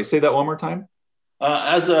 Sorry. Say that one more time.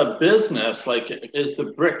 As a business, is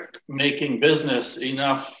the brick making business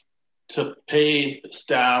enough to pay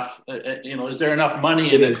staff? Is there enough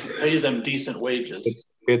money in it to pay them decent wages?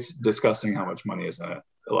 It's disgusting how much money is in it.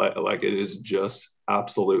 Like it is just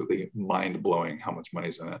absolutely mind blowing how much money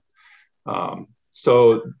is in it.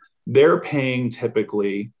 So they're paying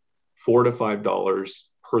typically $4 to $5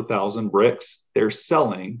 per 1,000 bricks. They're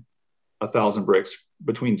selling 1,000 bricks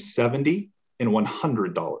between $70 and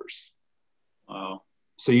 $100. Wow.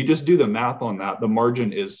 So you just do the math on that. The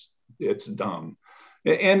margin it's dumb.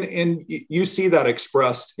 And you see that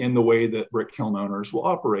expressed in the way that brick kiln owners will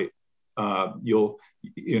operate.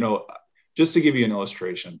 Just to give you an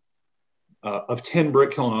illustration, of 10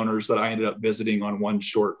 brick kiln owners that I ended up visiting on one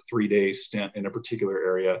short 3-day stint in a particular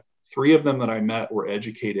area, 3 of them that I met were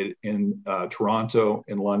educated in Toronto,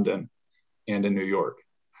 in London, and in New York.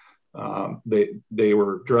 They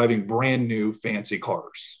were driving brand new fancy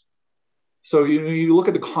cars. So you look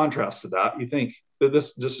at the contrast to that, you think that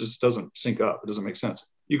this just doesn't sync up. It doesn't make sense.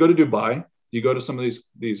 You go to Dubai, you go to some of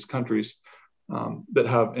these countries that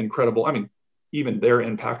have incredible, even there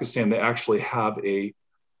in Pakistan, they actually have a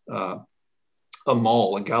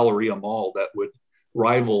mall, a Galleria mall that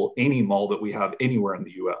rival any mall that we have anywhere in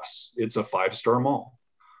the US. It's a 5-star mall.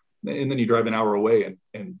 And then you drive an hour away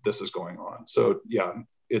and this is going on. So yeah,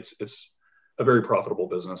 it's a very profitable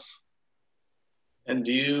business. And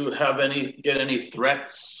do you have get any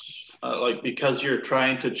threats, like because you're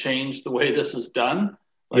trying to change the way this is done?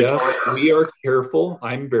 Like, yes, we are careful.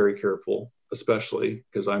 I'm very careful, especially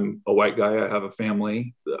because I'm a white guy. I have a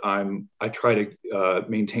family. I try to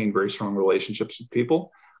maintain very strong relationships with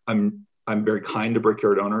people. I'm very kind to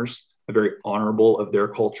Brickyard owners. I'm very honorable of their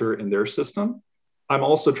culture and their system. I'm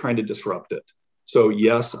also trying to disrupt it. So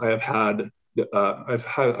yes, I have had.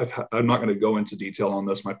 I'm not going to go into detail on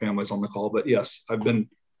this. My family's on the call, but yes, I've been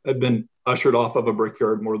ushered off of a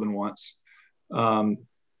Brickyard more than once. But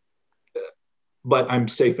I'm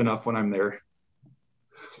safe enough when I'm there.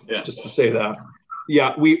 Yeah. Just to say that.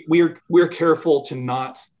 Yeah, we're careful to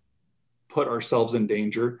not put ourselves in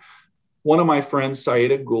danger. One of my friends,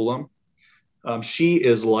 Saida Ghulam, she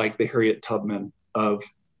is like the Harriet Tubman of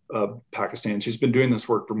Pakistan. She's been doing this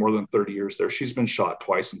work for more than 30 years there. She's been shot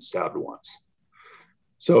twice and stabbed once.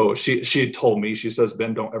 So she told me, she says,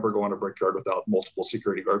 Ben, don't ever go on a Brickyard without multiple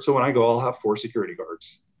security guards. So when I go, I'll have 4 security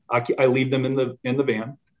guards. I leave them in the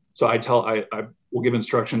van. So I will give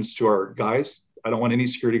instructions to our guys. I don't want any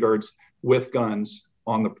security guards with guns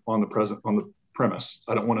on the premise.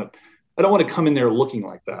 I don't want to come in there looking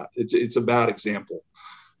like that. It's a bad example.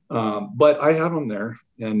 But I have them there,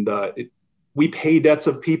 and we pay debts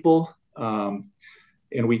of people, and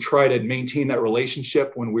we try to maintain that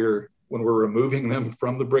relationship when we're removing them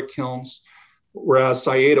from the brick kilns. Whereas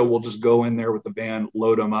Saida will just go in there with the van,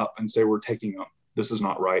 load them up, and say, "We're taking them. This is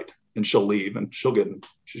not right," and she'll leave, and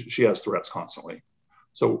she has threats constantly.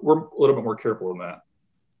 So we're a little bit more careful than that.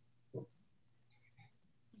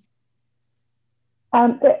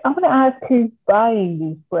 I'm going to ask who's buying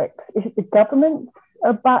these bricks. Is it the government?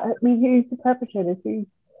 Who's the perpetrators?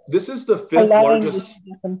 This is the 5th largest.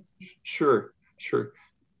 Sure.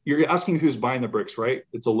 You're asking who's buying the bricks, right?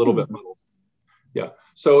 It's a little bit muddled. Yeah.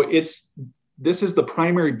 So this is the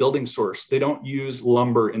primary building source. They don't use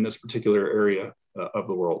lumber in this particular area of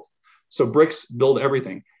the world. So bricks build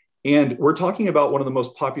everything. And we're talking about one of the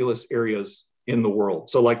most populous areas in the world.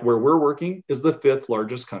 So like where we're working is the 5th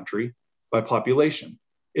largest country by population.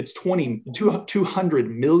 It's 200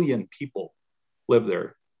 million people live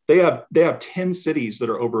there. They have 10 cities that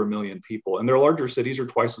are over 1 million people, and their larger cities are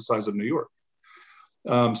twice the size of New York.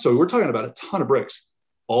 So we're talking about a ton of bricks.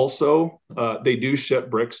 Also, they do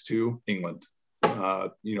ship bricks to England.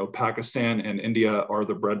 Pakistan and India are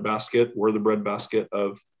the breadbasket. We're the breadbasket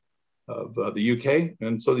of the UK,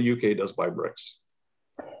 and so the UK does buy bricks.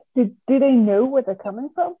 Do they know where they're coming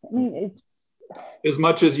from? I mean, as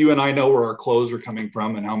much as you and I know where our clothes are coming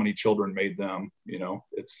from and how many children made them,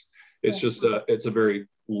 it's a very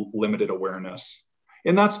limited awareness.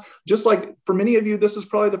 And that's just like for many of you, this is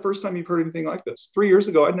probably the first time you've heard anything like this. 3 years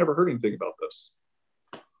ago, I'd never heard anything about this.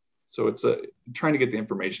 So it's trying to get the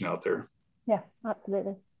information out there. Yeah,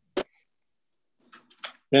 absolutely.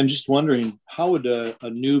 And just wondering, how would a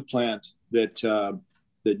new plant that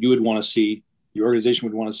you would want to see, your organization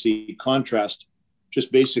would want to see, contrast just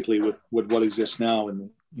basically with what exists now in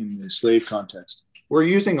the slave context? We're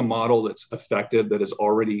using a model that's effective, that is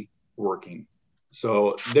already working.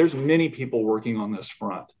 So there's many people working on this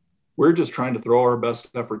front. We're just trying to throw our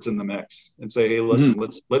best efforts in the mix and say, hey, listen,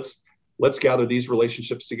 let's gather these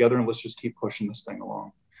relationships together and let's just keep pushing this thing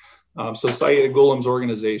along. So Saida Ghulam's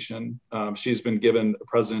organization, she's been given a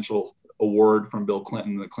presidential award from Bill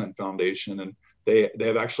Clinton and the Clinton Foundation, and they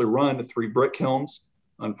have actually run 3 brick kilns.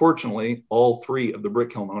 Unfortunately, all 3 of the brick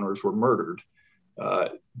kiln owners were murdered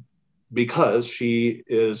because she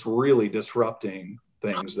is really disrupting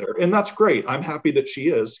things there. And that's great. I'm happy that she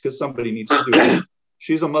is, because somebody needs to do it.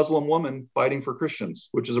 She's a Muslim woman fighting for Christians,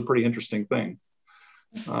 which is a pretty interesting thing.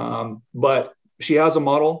 But she has a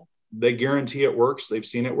model. They guarantee it works. They've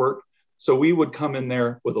seen it work. So we would come in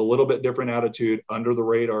there with a little bit different attitude, under the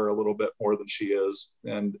radar a little bit more than she is,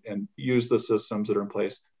 and use the systems that are in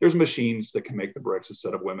place. There's machines that can make the bricks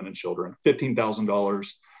instead of women and children.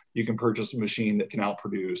 $15,000, you can purchase a machine that can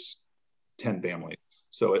outproduce 10 families.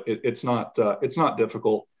 So it's not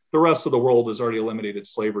difficult. The rest of the world has already eliminated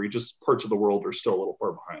slavery. Just parts of the world are still a little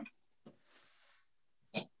far behind.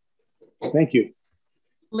 Thank you.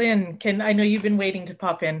 Lynn, I know you've been waiting to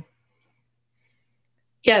pop in.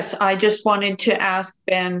 Yes, I just wanted to ask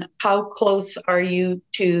Ben, how close are you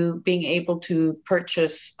to being able to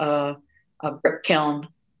purchase a brick kiln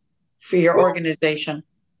for your organization?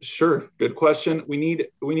 Sure, good question. We need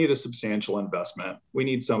a substantial investment. We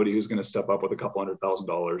need somebody who's going to step up with a couple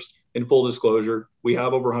 $100,000. In full disclosure, we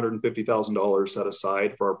have over $150,000 set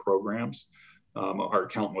aside for our programs. Our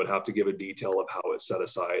accountant would have to give a detail of how it's set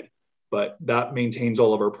aside, but that maintains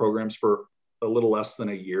all of our programs for a little less than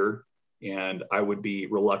a year. And I would be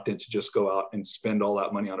reluctant to just go out and spend all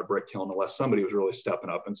that money on a brick kiln unless somebody was really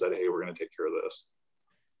stepping up and said, hey, we're going to take care of this.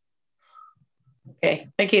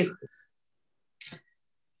 Okay, thank you.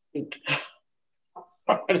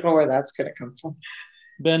 I don't know where that's going to come from.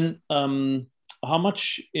 Ben, how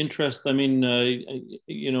much interest, I mean,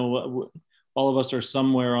 you know, all of us are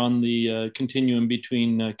somewhere on the continuum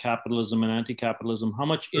between capitalism and anti-capitalism. How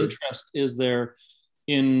much interest is there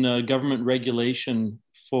in government regulation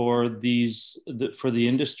for for the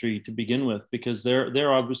industry to begin with? Because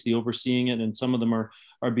they're obviously overseeing it, and some of them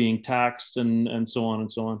are being taxed and so on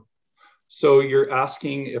and so on. So you're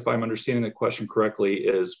asking, if I'm understanding the question correctly,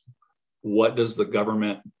 is what does the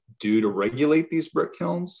government do to regulate these brick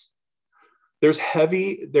kilns? There's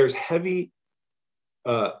heavy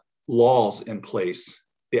laws in place.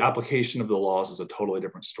 The application of the laws is a totally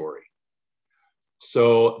different story.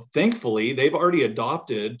 So thankfully, they've already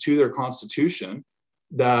adopted to their constitution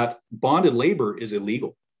that bonded labor is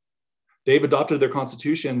illegal. They've adopted their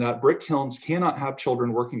constitution that brick kilns cannot have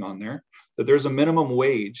children working on there, that there's a minimum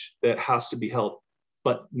wage that has to be held,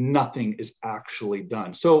 but nothing is actually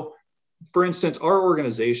done. So for instance, our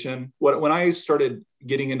organization, when I started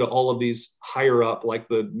getting into all of these higher up, like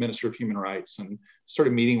the Minister of Human Rights, and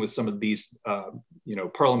started meeting with some of these,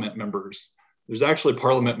 Parliament members, there's actually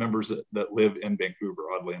Parliament members that live in Vancouver,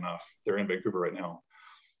 oddly enough. They're in Vancouver right now.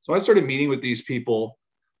 So I started meeting with these people.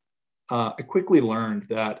 I quickly learned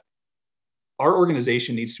that our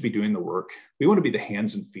organization needs to be doing the work. We want to be the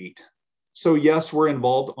hands and feet. So yes, we're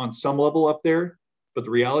involved on some level up there, but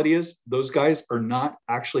the reality is those guys are not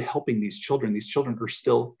actually helping these children. These children are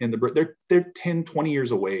still in they're 10, 20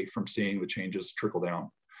 years away from seeing the changes trickle down.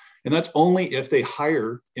 And that's only if they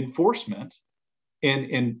hire enforcement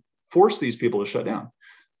and force these people to shut down,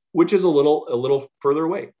 which is a little further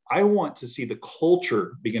away. I want to see the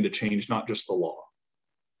culture begin to change, not just the law.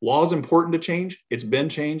 Law is important to change. It's been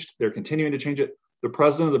changed. They're continuing to change it. The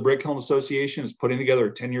president of the Brick Kiln Association is putting together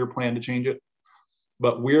a 10-year plan to change it.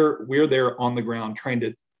 But we're there on the ground trying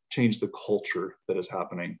to change the culture that is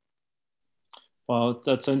happening. Well,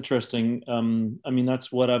 that's interesting. I mean,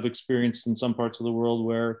 that's what I've experienced in some parts of the world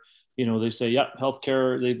where, you know, they say, yep,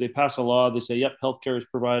 healthcare, they pass a law. They say, yep, healthcare is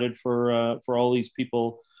provided for all these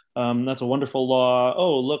people. That's a wonderful law.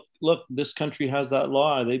 Oh, look, this country has that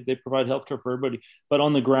law. They provide healthcare for everybody. But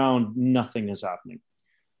on the ground, nothing is happening.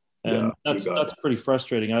 And that's pretty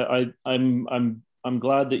frustrating. I'm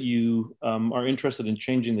glad that you are interested in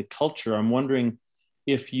changing the culture. I'm wondering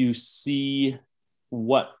if you see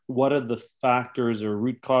what are the factors or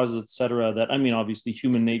root causes, et cetera, that, I mean, obviously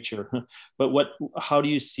human nature, but how do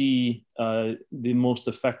you see the most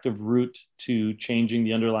effective route to changing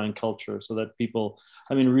the underlying culture so that people,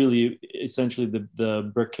 I mean, really, essentially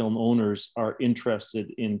the brick kiln owners are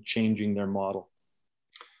interested in changing their model?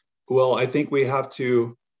 Well, I think we have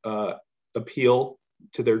to appeal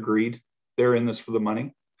to their greed. They're in this for the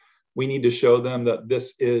money. We need to show them that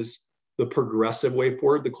this is the progressive way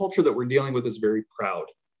forward. The culture that we're dealing with is very proud.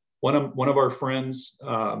 One of our friends,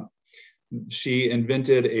 she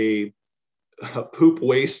invented a poop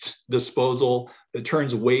waste disposal that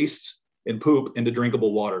turns waste and poop into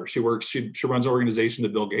drinkable water. She runs an organization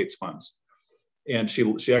that Bill Gates funds, and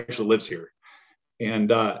she actually lives here.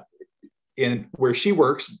 And in where she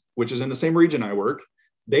works, which is in the same region I work,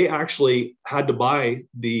 they actually had to buy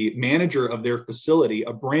the manager of their facility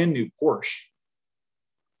a brand new Porsche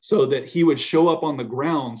so that he would show up on the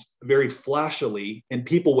grounds very flashily and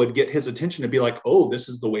people would get his attention to be like, oh, this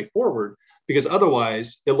is the way forward, because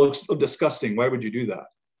otherwise it looks so disgusting. Why would you do that?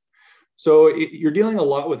 So you're dealing a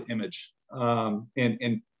lot with image.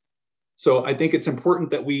 And so I think it's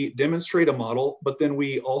important that we demonstrate a model, but then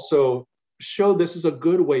we also show this is a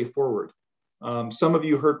good way forward. Some of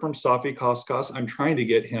you heard from Safi Kaskas. I'm trying to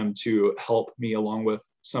get him to help me along with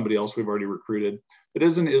somebody else we've already recruited. It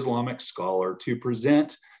is an Islamic scholar to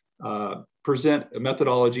present a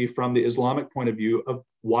methodology from the Islamic point of view of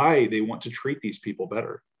why they want to treat these people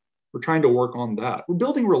better. We're trying to work on that. We're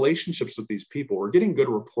building relationships with these people. We're getting good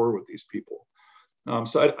rapport with these people.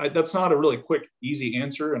 So that's not a really quick, easy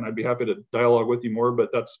answer, and I'd be happy to dialogue with you more,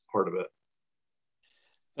 but that's part of it.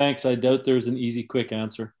 Thanks. I doubt there's an easy, quick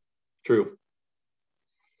answer. True.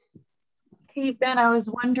 Okay, Ben, I was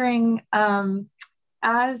wondering,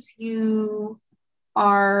 as you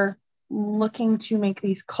are looking to make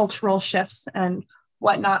these cultural shifts and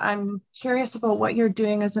whatnot, I'm curious about what you're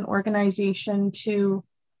doing as an organization to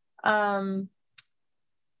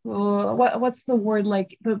what's the word,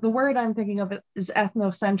 like the word I'm thinking of is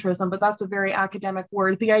ethnocentrism, but that's a very academic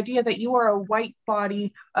word. The idea that you are a white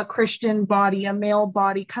body, a Christian body, a male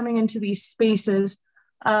body coming into these spaces,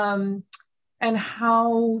 and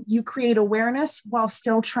how you create awareness while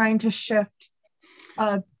still trying to shift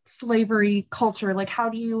slavery culture. Like, how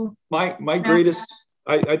do you? My greatest,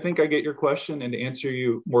 I think I get your question, and to answer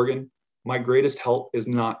you, Morgan, my greatest help is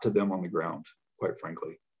not to them on the ground, quite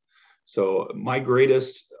frankly. So my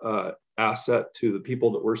greatest asset to the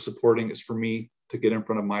people that we're supporting is for me to get in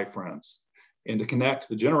front of my friends and to connect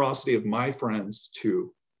the generosity of my friends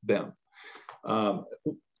to them.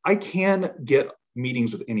 I can get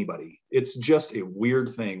meetings with anybody. It's just a weird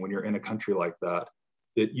thing when you're in a country like that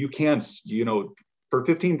you can, for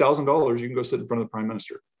 $15,000, you can go sit in front of the prime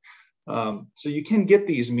minister. So you can get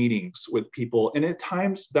these meetings with people, and at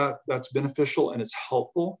times that's beneficial and it's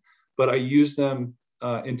helpful, but I use them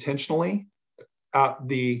intentionally at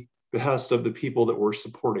the behest of the people that we're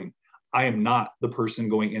supporting. I am not the person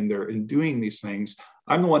going in there and doing these things.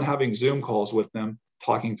 I'm the one having Zoom calls with them,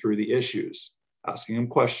 talking through the issues, asking them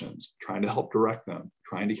questions, trying to help direct them,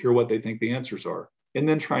 trying to hear what they think the answers are, and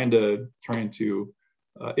then trying to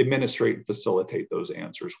administrate and facilitate those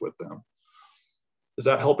answers with them. Does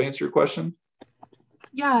that help answer your question?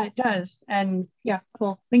 Yeah, it does. And yeah,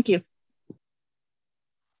 cool. Thank you.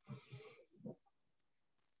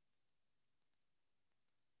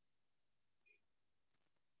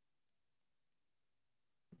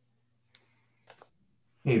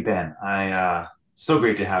 Hey, Ben, so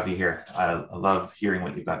great to have you here. I love hearing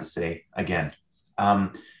what you've got to say again.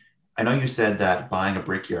 I know you said that buying a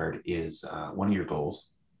brickyard is one of your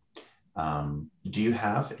goals. Do you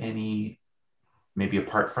have any, maybe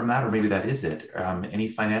apart from that, or maybe that is it, any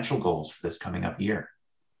financial goals for this coming up year?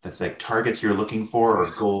 That's like targets you're looking for, or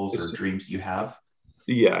goals or dreams you have?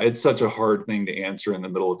 Yeah, it's such a hard thing to answer in the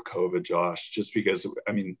middle of COVID, Josh, just because,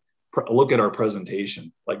 I mean, look at our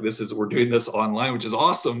presentation. Like we're doing this online, which is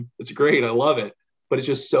awesome. It's great. I love it. But it's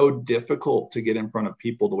just so difficult to get in front of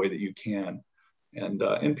people the way that you can.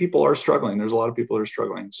 And people are struggling. There's a lot of people that are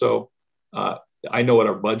struggling. So I know what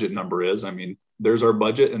our budget number is. I mean, there's our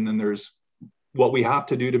budget, and then there's what we have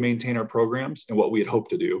to do to maintain our programs and what we had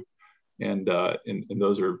hoped to do. And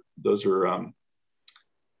those are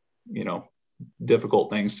difficult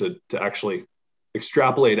things to actually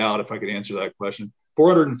extrapolate out. If I could answer that question,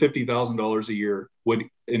 $450,000 a year would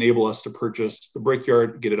enable us to purchase the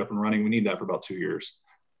brickyard, get it up and running. We need that for about 2 years.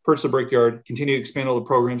 Purchase the brickyard, continue to expand all the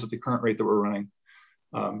programs at the current rate that we're running,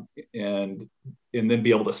 and then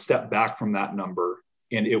be able to step back from that number,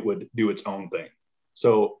 and it would do its own thing.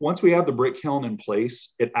 So once we have the brick kiln in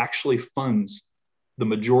place, it actually funds the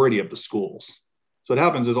majority of the schools. So what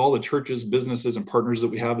happens is all the churches, businesses, and partners that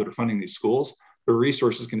we have that are funding these schools, the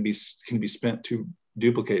resources can be spent to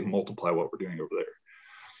duplicate and multiply what we're doing over there.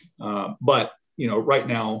 But right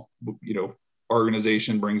now, our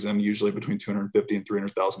organization brings in usually between $250,000 and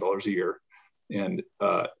 $300,000 a year, and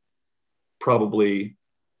probably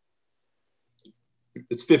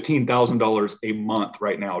it's $15,000 a month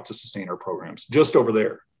right now to sustain our programs just over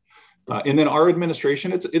there. And then our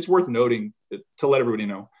administration, it's worth noting to let everybody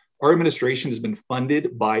know, our administration has been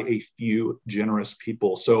funded by a few generous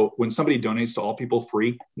people. So when somebody donates to All People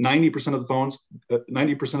Free, 90% of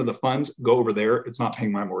the funds go over there. It's not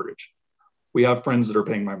paying my mortgage. We have friends that are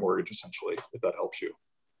paying my mortgage, essentially, if that helps you.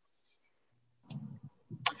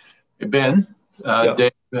 Hey, Ben, yeah.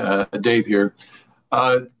 Dave here.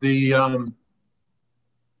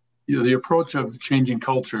 The approach of changing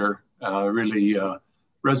culture really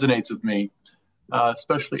resonates with me,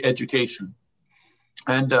 especially education.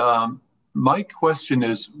 And my question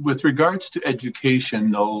is, with regards to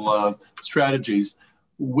educational strategies,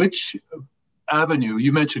 which avenue,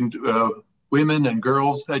 you mentioned women and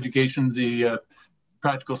girls education, the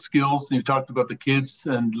practical skills, and you talked about the kids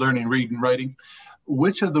and learning reading and writing.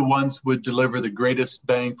 Which of the ones would deliver the greatest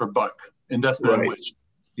bang for buck investment? Right. In which?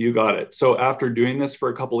 You got it. So after doing this for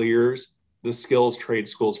a couple of years, the skills trade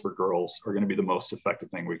schools for girls are going to be the most effective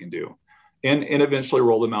thing we can do, and eventually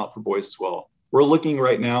roll them out for boys as well. We're looking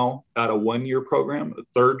right now at a 1-year program, a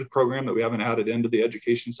third program that we haven't added into the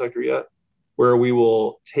education sector yet, where we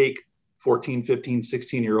will take 14, 15,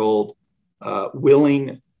 16-year-old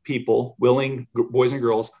willing boys and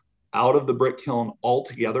girls out of the brick kiln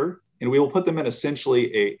altogether, and we will put them in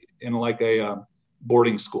essentially a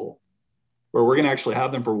boarding school, where we're going to actually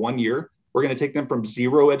have them for 1 year. We're going to take them from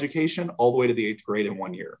zero education all the way to the 8th grade in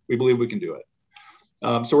 1 year. We believe we can do it.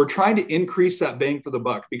 So we're trying to increase that bang for the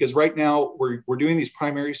buck, because right now we're doing these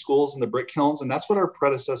primary schools in the brick kilns, and that's what our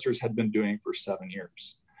predecessors had been doing for 7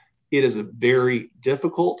 years. It is a very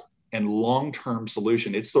difficult, and long-term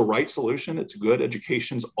solution. It's the right solution. It's good.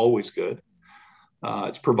 Education's always good.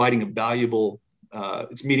 It's providing a valuable,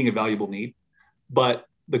 it's meeting a valuable need. But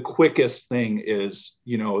the quickest thing is,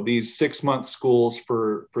 you know, these 6-month schools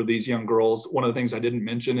for these young girls. One of the things I didn't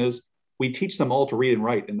mention is we teach them all to read and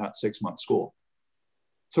write in that 6-month school.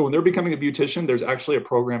 So when they're becoming a beautician, there's actually a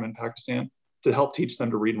program in Pakistan to help teach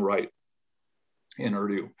them to read and write in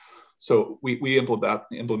Urdu. So we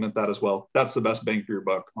implement that as well. That's the best bang for your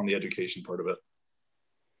buck on the education part of it.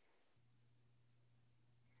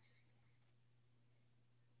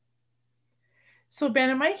 So Ben,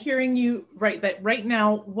 am I hearing you right that right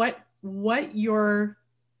now what your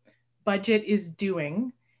budget is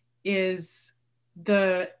doing is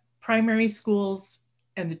the primary schools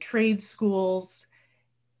and the trade schools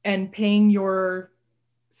and paying your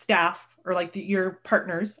staff or like your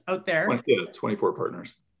partners out there? Yeah, 24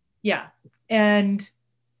 partners. Yeah. And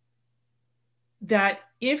that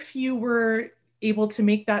if you were able to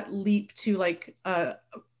make that leap to like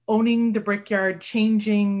owning the Brickyard,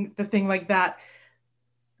 changing the thing like that,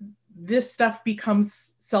 this stuff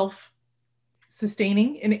becomes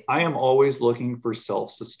self-sustaining. And I am always looking for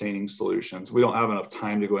self-sustaining solutions. We don't have enough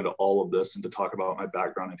time to go into all of this and to talk about my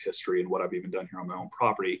background and history and what I've even done here on my own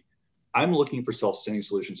property. I'm looking for self-sustaining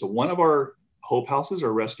solutions. So one of our Hope houses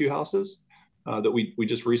or rescue houses that we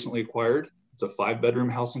just recently acquired, it's a 5-bedroom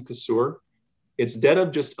house in Kasur. Instead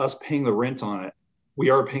of just us paying the rent on it, we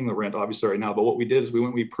are paying the rent obviously right now, but what we did is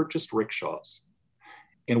we purchased rickshaws,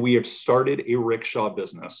 and we have started a rickshaw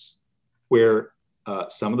business where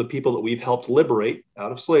some of the people that we've helped liberate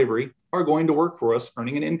out of slavery are going to work for us,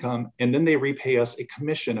 earning an income, and then they repay us a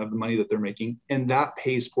commission of the money that they're making, and that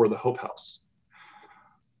pays for the Hope House.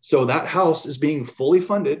 So that house is being fully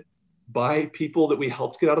funded by people that we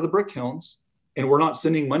helped get out of the brick kilns, and we're not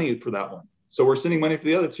sending money for that one. So we're sending money for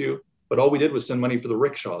the other two, but all we did was send money for the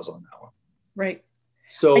rickshaws on that one. Right.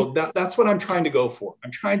 So that's what I'm trying to go for.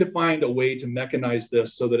 I'm trying to find a way to mechanize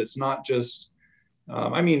this so that it's not just,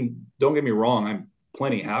 I mean, don't get me wrong, I'm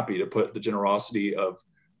plenty happy to put the generosity of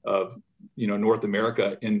North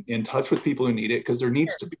America in touch with people who need it, because there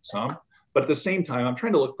needs to be some. But at the same time, I'm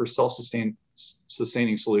trying to look for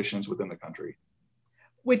sustaining solutions within the country.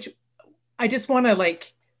 Which I just want to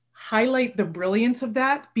highlight the brilliance of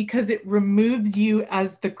that, because it removes you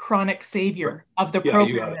as the chronic savior of the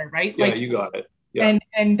program there, right? Yeah, you got it. Yeah.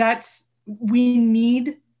 And we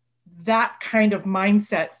need that kind of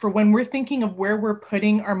mindset for when we're thinking of where we're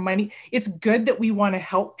putting our money. It's good that we want to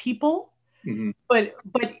help people, but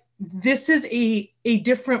this is a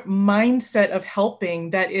different mindset of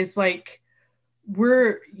helping that is like,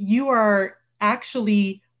 you are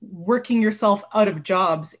actually working yourself out of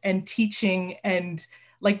jobs and teaching, and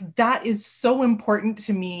that is so important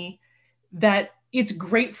to me, that it's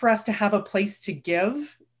great for us to have a place to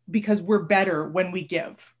give, because we're better when we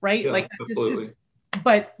give, right? Yeah, absolutely.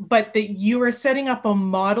 But that you are setting up a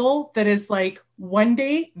model that is like, one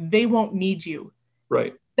day they won't need you.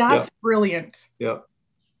 Right. That's brilliant. Yeah.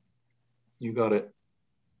 You got it.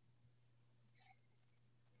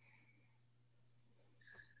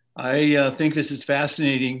 I think this is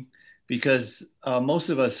fascinating, because most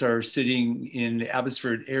of us are sitting in the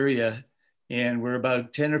Abbotsford area, and we're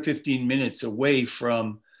about 10 or 15 minutes away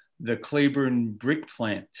from the Claiborne brick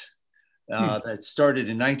plant that started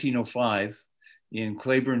in 1905 in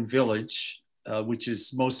Claiborne Village, which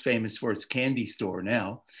is most famous for its candy store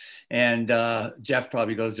now. And Jeff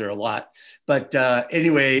probably goes there a lot. But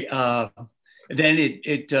anyway, then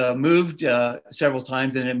it moved several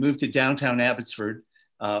times, and it moved to downtown Abbotsford.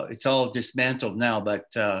 It's all dismantled now,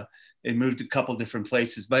 but it moved a couple different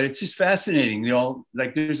places. But it's just fascinating,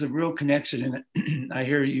 there's a real connection. And I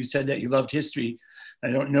hear you said that you loved history. I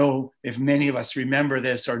don't know if many of us remember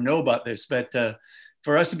this or know about this, but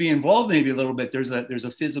for us to be involved maybe a little bit, there's a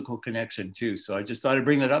physical connection too. So I just thought I'd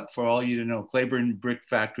bring that up for all you to know. Claiborne Brick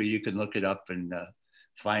Factory, you can look it up and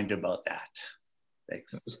find about that.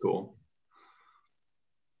 Thanks. That was cool.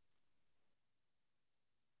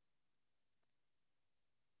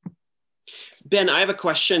 Ben, I have a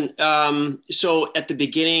question. So at the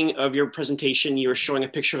beginning of your presentation, you were showing a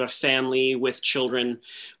picture of a family with children.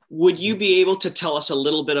 Would you be able to tell us a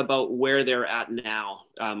little bit about where they're at now?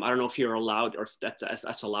 I don't know if you're allowed, or if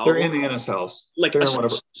that's allowable. They're in the Annis house. Like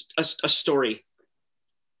a story.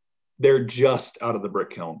 They're just out of the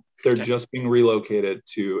brick kiln. They're just being relocated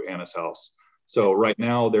to Annis house. So right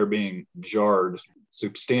now they're being jarred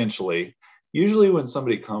substantially. Usually when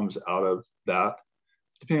somebody comes out of that,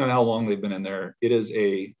 depending on how long they've been in there, it is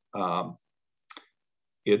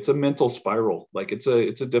it's a mental spiral. Like it's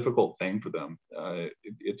a difficult thing for them.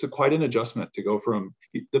 It's quite an adjustment to go from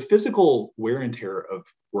the physical wear and tear of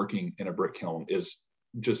working in a brick kiln is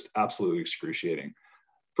just absolutely excruciating.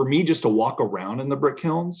 For me, just to walk around in the brick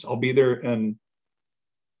kilns, I'll be there in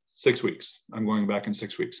 6 weeks. I'm going back in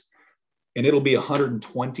 6 weeks. And it'll be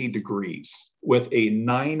 120 degrees with a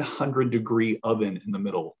 900-degree oven in the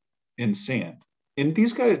middle in sand. And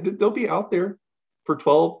these guys, they'll be out there for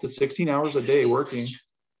 12 to 16 hours a day working.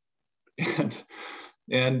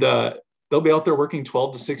 And they'll be out there working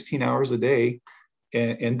 12 to 16 hours a day,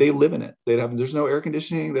 and they live in it. There's no air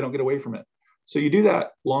conditioning. They don't get away from it. So you do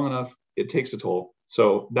that long enough, it takes a toll.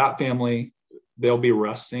 So that family, they'll be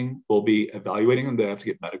resting. We'll be evaluating them. They have to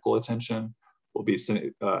get medical attention. We'll be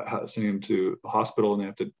sending them to the hospital, and they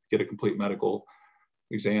have to get a complete medical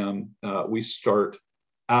exam. We start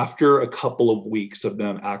after a couple of weeks of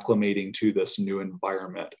them acclimating to this new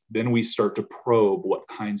environment. Then we start to probe what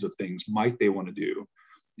kinds of things might they want to do.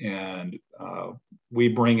 And we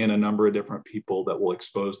bring in a number of different people that will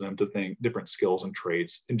expose them to different skills and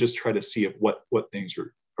trades, and just try to see if what things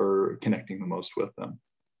are connecting the most with them.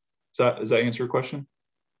 Does that answer your question?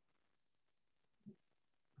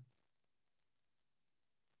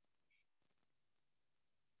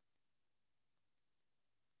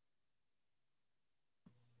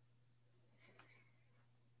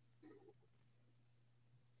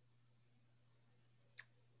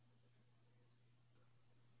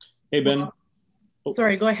 Hey, Ben.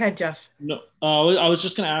 Sorry, go ahead, Jeff. No, I was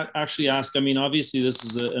just going to actually ask. I mean, obviously, this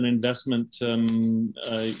is an investment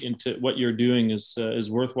into what you're doing is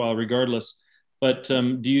worthwhile, regardless. But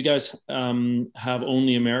do you guys have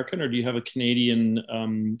only American, or do you have a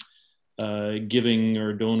Canadian giving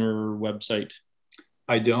or donor website?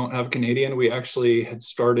 I don't have Canadian. We actually had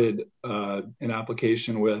started an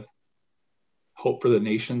application with Hope for the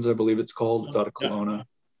Nations, I believe it's called. It's out of Kelowna. Yeah.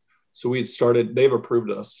 So we had started, they've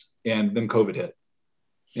approved us, and then COVID hit.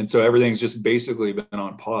 And so everything's just basically been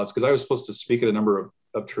on pause, because I was supposed to speak at a number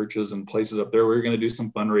of churches and places up there. We were going to do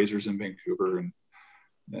some fundraisers in Vancouver,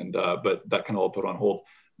 but that kind of all put on hold.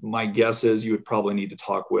 My guess is you would probably need to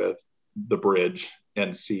talk with the Bridge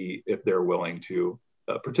and see if they're willing to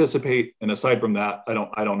participate. And aside from that, I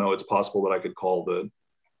don't know. It's possible that I could call the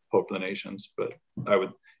Hope for the Nations, but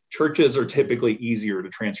churches are typically easier to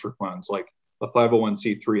transfer funds. Like a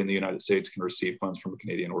 501c3 in the United States can receive funds from a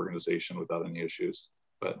Canadian organization without any issues.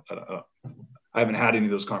 But I haven't had any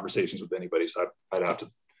of those conversations with anybody, so I'd have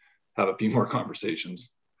to have a few more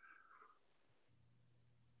conversations.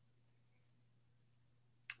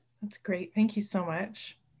 That's great. Thank you so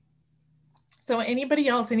much. So anybody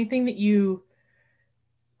else,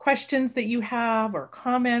 questions that you have or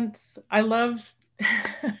comments? I love,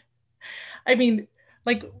 I mean,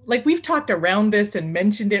 like we've talked around this and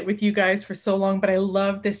mentioned it with you guys for so long, but I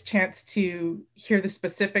love this chance to hear the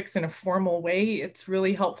specifics in a formal way. It's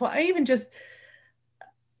really helpful. I even just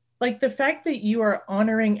like the fact that you are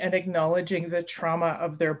honoring and acknowledging the trauma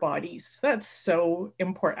of their bodies. That's so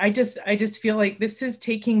important. I just feel like this is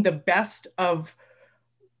taking the best of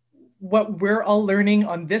what we're all learning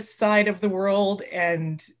on this side of the world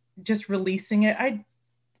and just releasing it.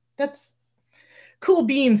 That's cool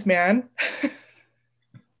beans, man.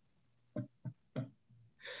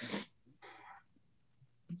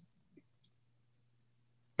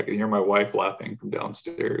 I can hear my wife laughing from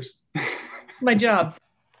downstairs. My job.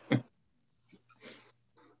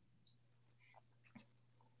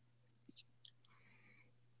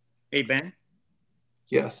 Hey, Ben.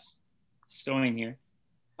 Yes. Stoyan here.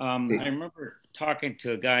 Hey. I remember talking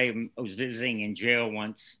to a guy who was visiting in jail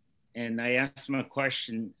once, and I asked him a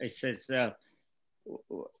question. I says,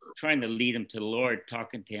 trying to lead him to the Lord,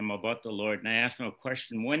 talking to him about the Lord, and I asked him a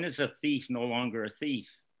question: when is a thief no longer a thief?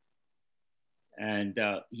 And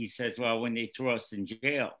he says, well, when they throw us in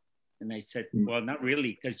jail. And I said, well, not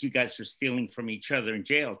really, because you guys are stealing from each other in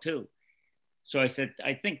jail too. So I said,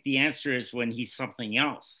 I think the answer is when he's something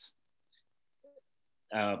else.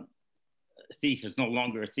 A thief is no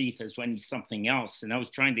longer a thief as when he's something else. And I was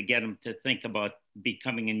trying to get him to think about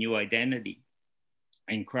becoming a new identity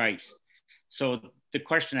in Christ. So the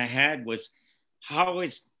question I had was, how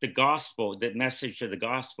is the gospel, the message of the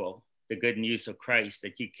gospel, the good news of Christ,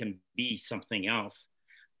 that you can be something else?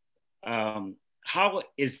 How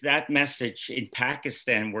is that message in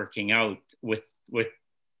Pakistan working out with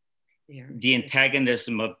the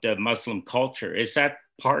antagonism of the Muslim culture? Is that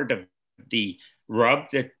part of the rub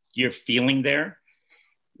that you're feeling there?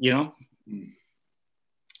 You know?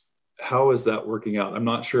 How is that working out? I'm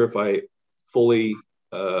not sure if I fully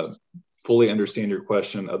understand your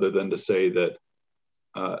question, other than to say that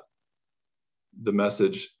the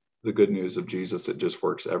message the good news of Jesus, it just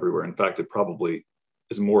works everywhere. In fact, it probably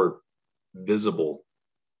is more visible.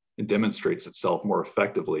 It demonstrates itself more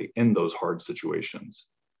effectively in those hard situations.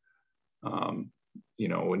 You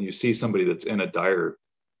know, when you see somebody that's in a dire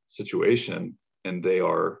situation and they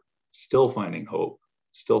are still finding hope,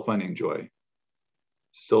 still finding joy,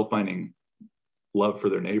 still finding love for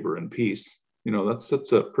their neighbor and peace, you know,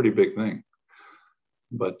 that's a pretty big thing.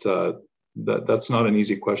 But that's not an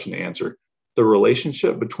easy question to answer. The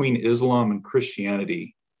relationship between Islam and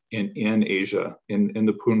Christianity in Asia, in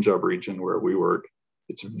the Punjab region where we work,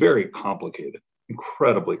 it's very complicated,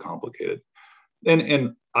 incredibly complicated.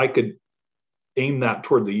 And I could aim that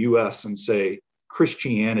toward the US and say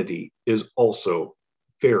Christianity is also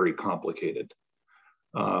very complicated.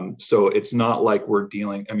 So it's not like we're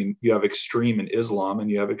dealing, I mean, you have extreme in Islam and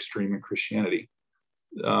you have extreme in Christianity.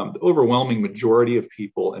 The overwhelming majority of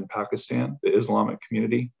people in Pakistan, the Islamic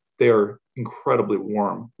community, they are incredibly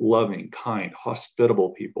warm, loving, kind,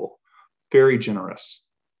 hospitable people, very generous.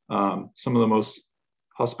 Some of the most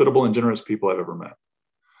hospitable and generous people I've ever met.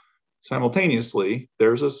 Simultaneously,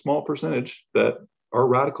 there's a small percentage that are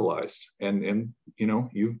radicalized, and you know,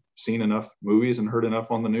 you've seen enough movies and heard enough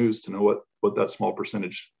on the news to know what that small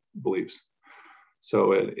percentage believes.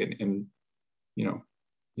 So, and you know,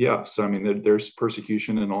 yeah. So I mean, there's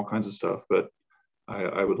persecution and all kinds of stuff, but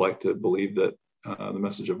I would like to believe that the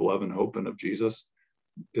message of love and hope and of Jesus,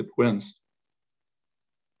 it wins.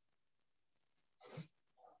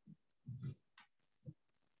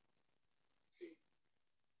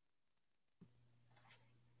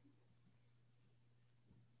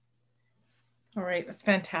 All right, that's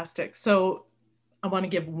fantastic. So I want to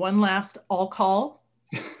give one last all call.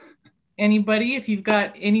 Anybody, if you've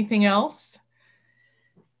got anything else,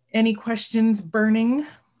 any questions burning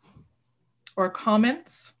or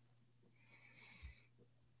comments?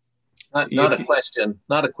 Not a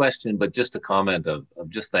question, but just a comment of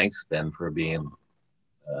just thanks, Ben, for being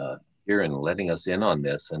here and letting us in on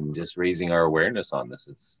this and just raising our awareness on this.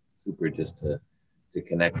 It's super just to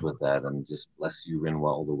connect with that, and just bless you in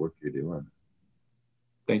all the work you're doing.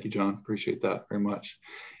 Thank you, John. Appreciate that very much.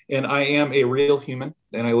 And I am a real human,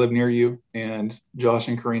 and I live near you. And Josh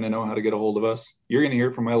and Karina know how to get a hold of us. You're going to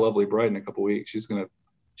hear from my lovely bride in a couple of weeks. She's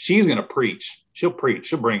gonna preach. She'll preach.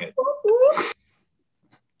 She'll bring it.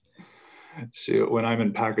 When I'm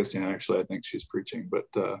in Pakistan, actually, I think she's preaching. But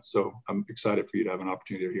so I'm excited for you to have an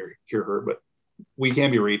opportunity to hear her. But we can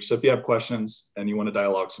be reached. So if you have questions and you want to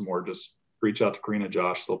dialogue some more, just reach out to Karina,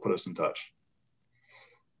 Josh. They'll put us in touch.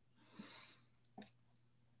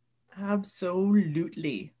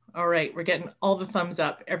 Absolutely. All right, we're getting all the thumbs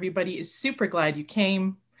up. Everybody is super glad you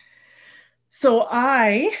came. So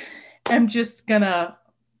I am just gonna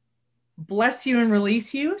bless you and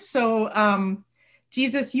release you. So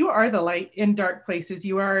Jesus, you are the light in dark places.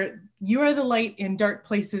 You are the light in dark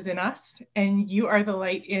places in us, and you are the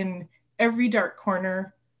light in every dark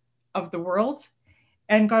corner of the world.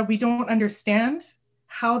 And God, we don't understand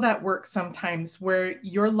how that works sometimes, where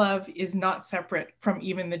your love is not separate from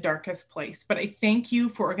even the darkest place. But I thank you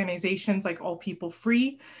for organizations like All People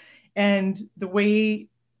Free and the way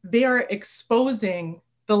they are exposing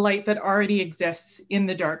the light that already exists in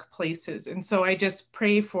the dark places. And so I just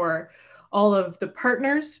pray for all of the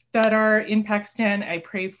partners that are in Pakistan. I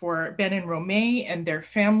pray for Ben and Romay and their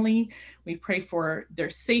family. We pray for their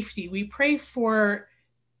safety. We pray for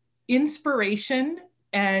inspiration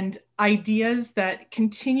and ideas that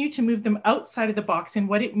continue to move them outside of the box and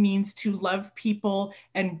what it means to love people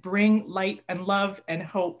and bring light and love and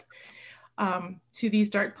hope to these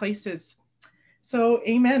dark places. So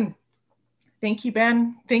amen. Thank you,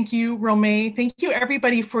 Ben. Thank you, Romay. Thank you,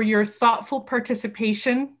 everybody, for your thoughtful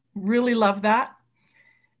participation. Really love that.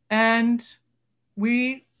 And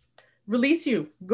we release you.